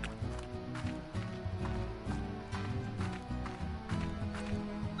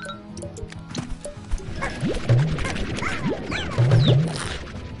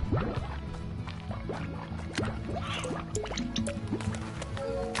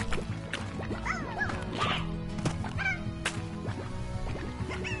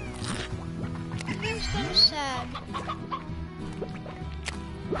 So sad.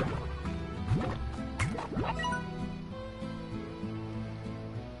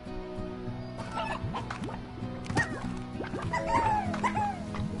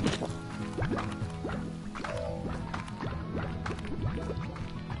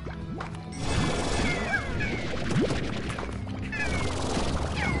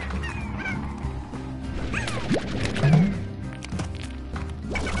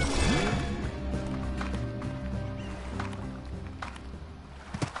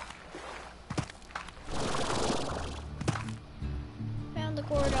 Found the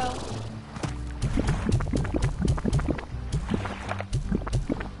Gordo.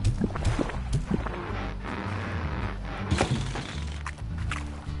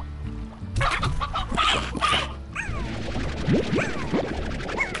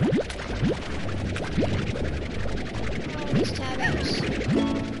 Oh, these tabbies.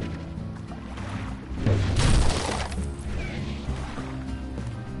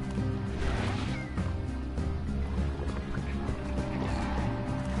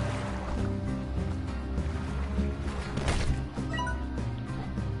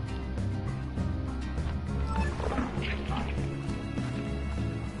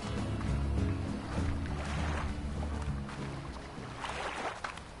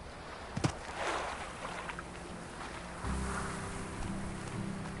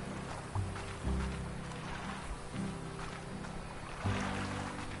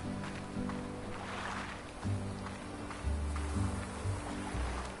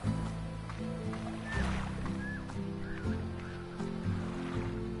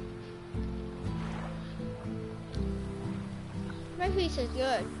 My pizza's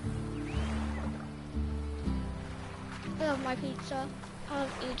good. I love my pizza. I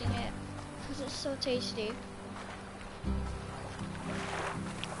love eating it because it's so tasty.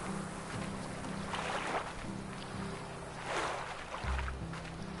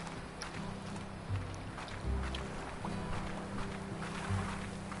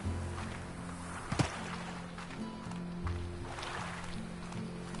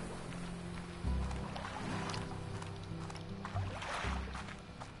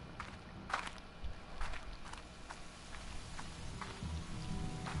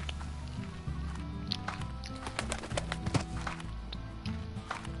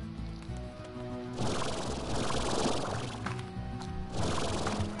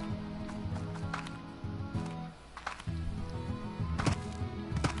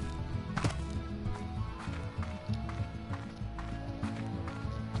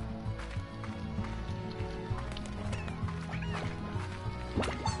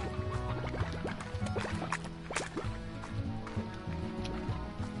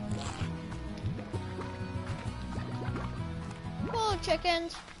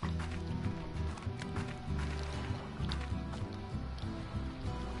 chickens.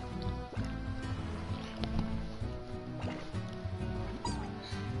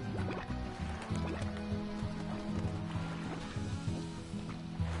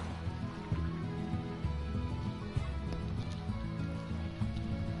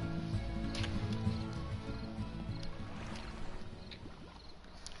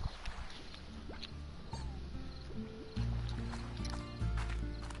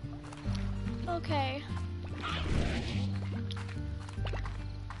 Okay.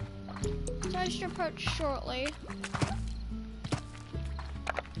 So I should approach shortly.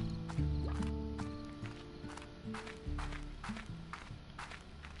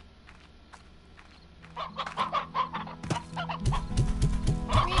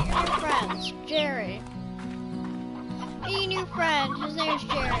 Meet your new friends, Jerry. Meet your new friend, his name is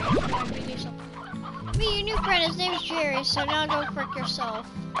Jerry. Meet your new friend, his name is Jerry, so now go frick yourself.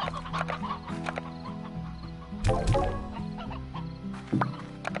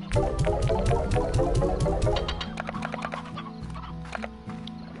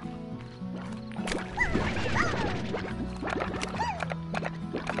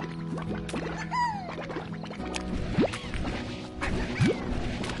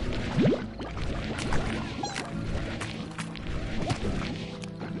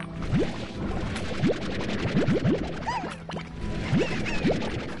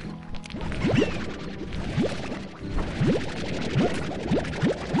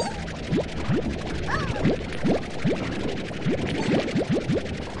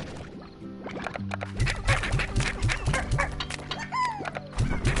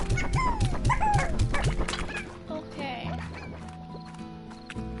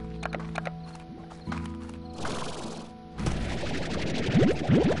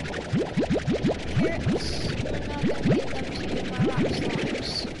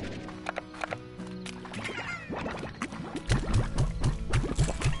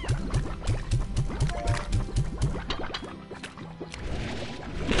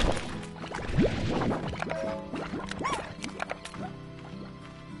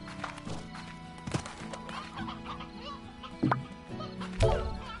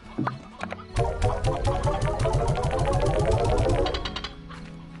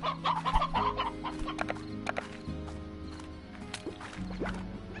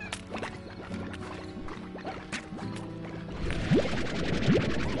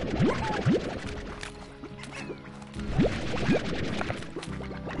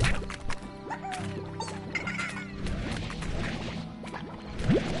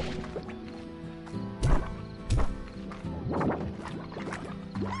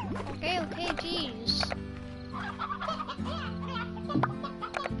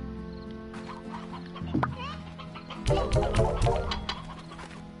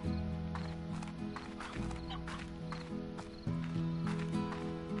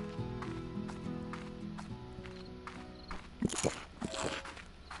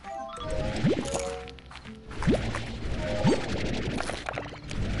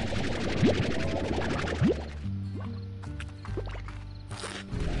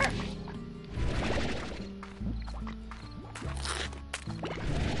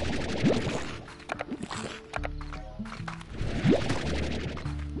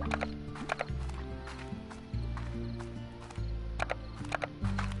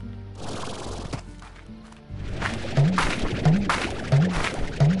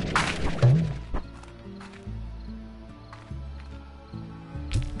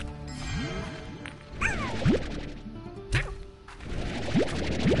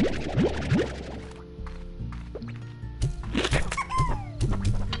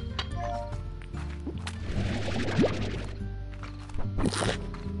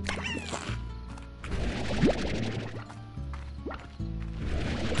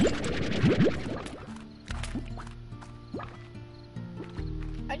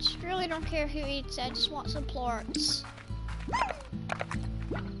 I don't care who eats it, I just want some plorts.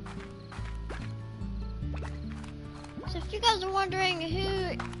 So if you guys are wondering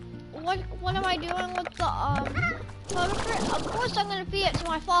what am I doing with the photocrit, of course I'm gonna feed it to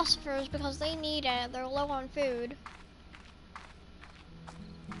my philosophers because they need it, they're low on food.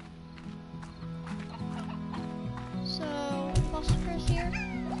 So philosophers here.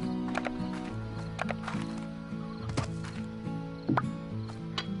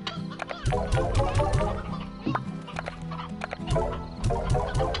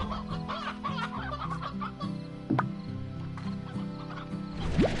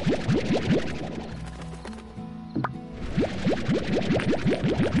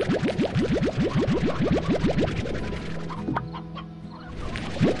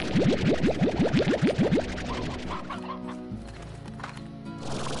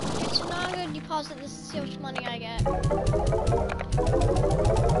 pause it. This is how much money I get.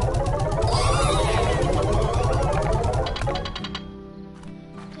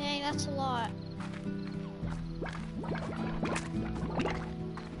 Dang, that's a lot.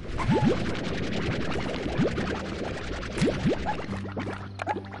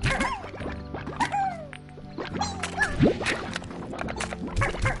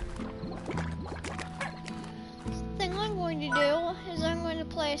 Thing I'm going to do is I'm going to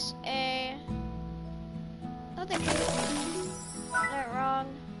place a... Nothing. That wrong.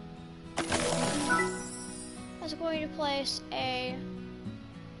 I was going to place a...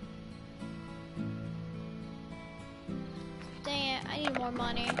 Dang it, I need more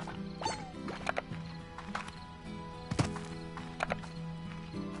money.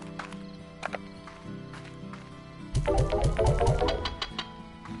 I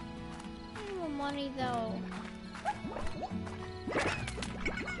need more money though.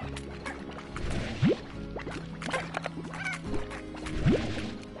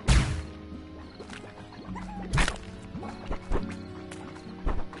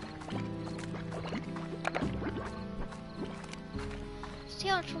 See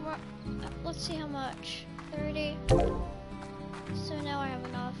how much more, let's see how much. 30. So now I have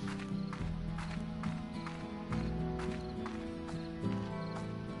enough.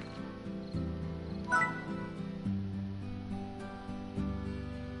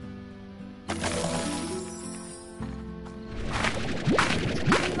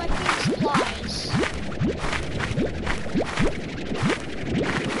 My food supplies.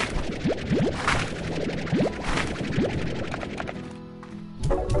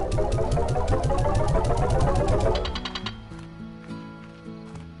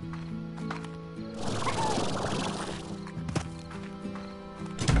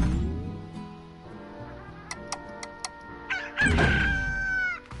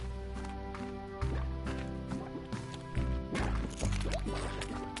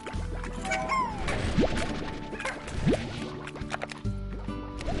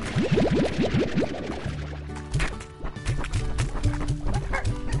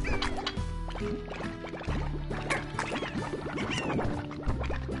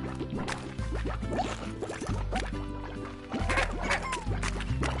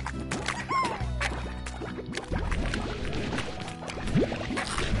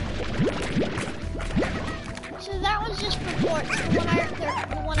 So that was just for forts.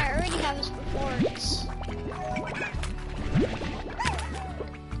 The one I already have is for forts.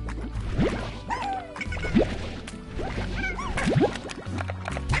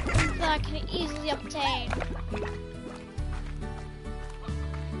 That I can easily obtain.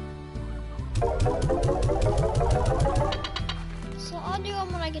 So I'll do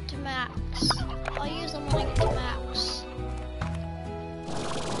them when I get to max. I'll use them when I get to max.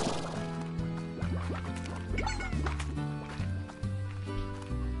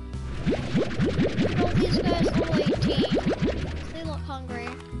 Well, these guys are level 18. They look hungry.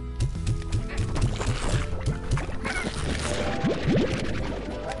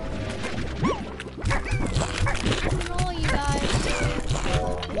 All you guys.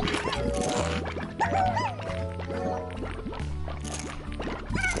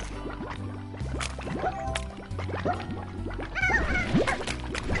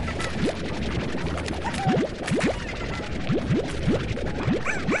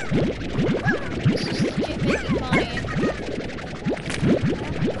 This is legit making money.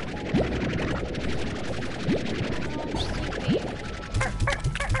 I'm sleepy.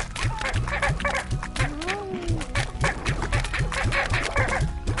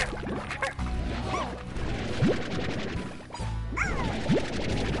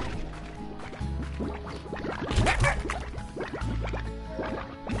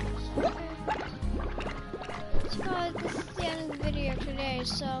 So guys, this is the end of the video today,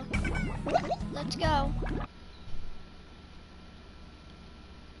 so let's go.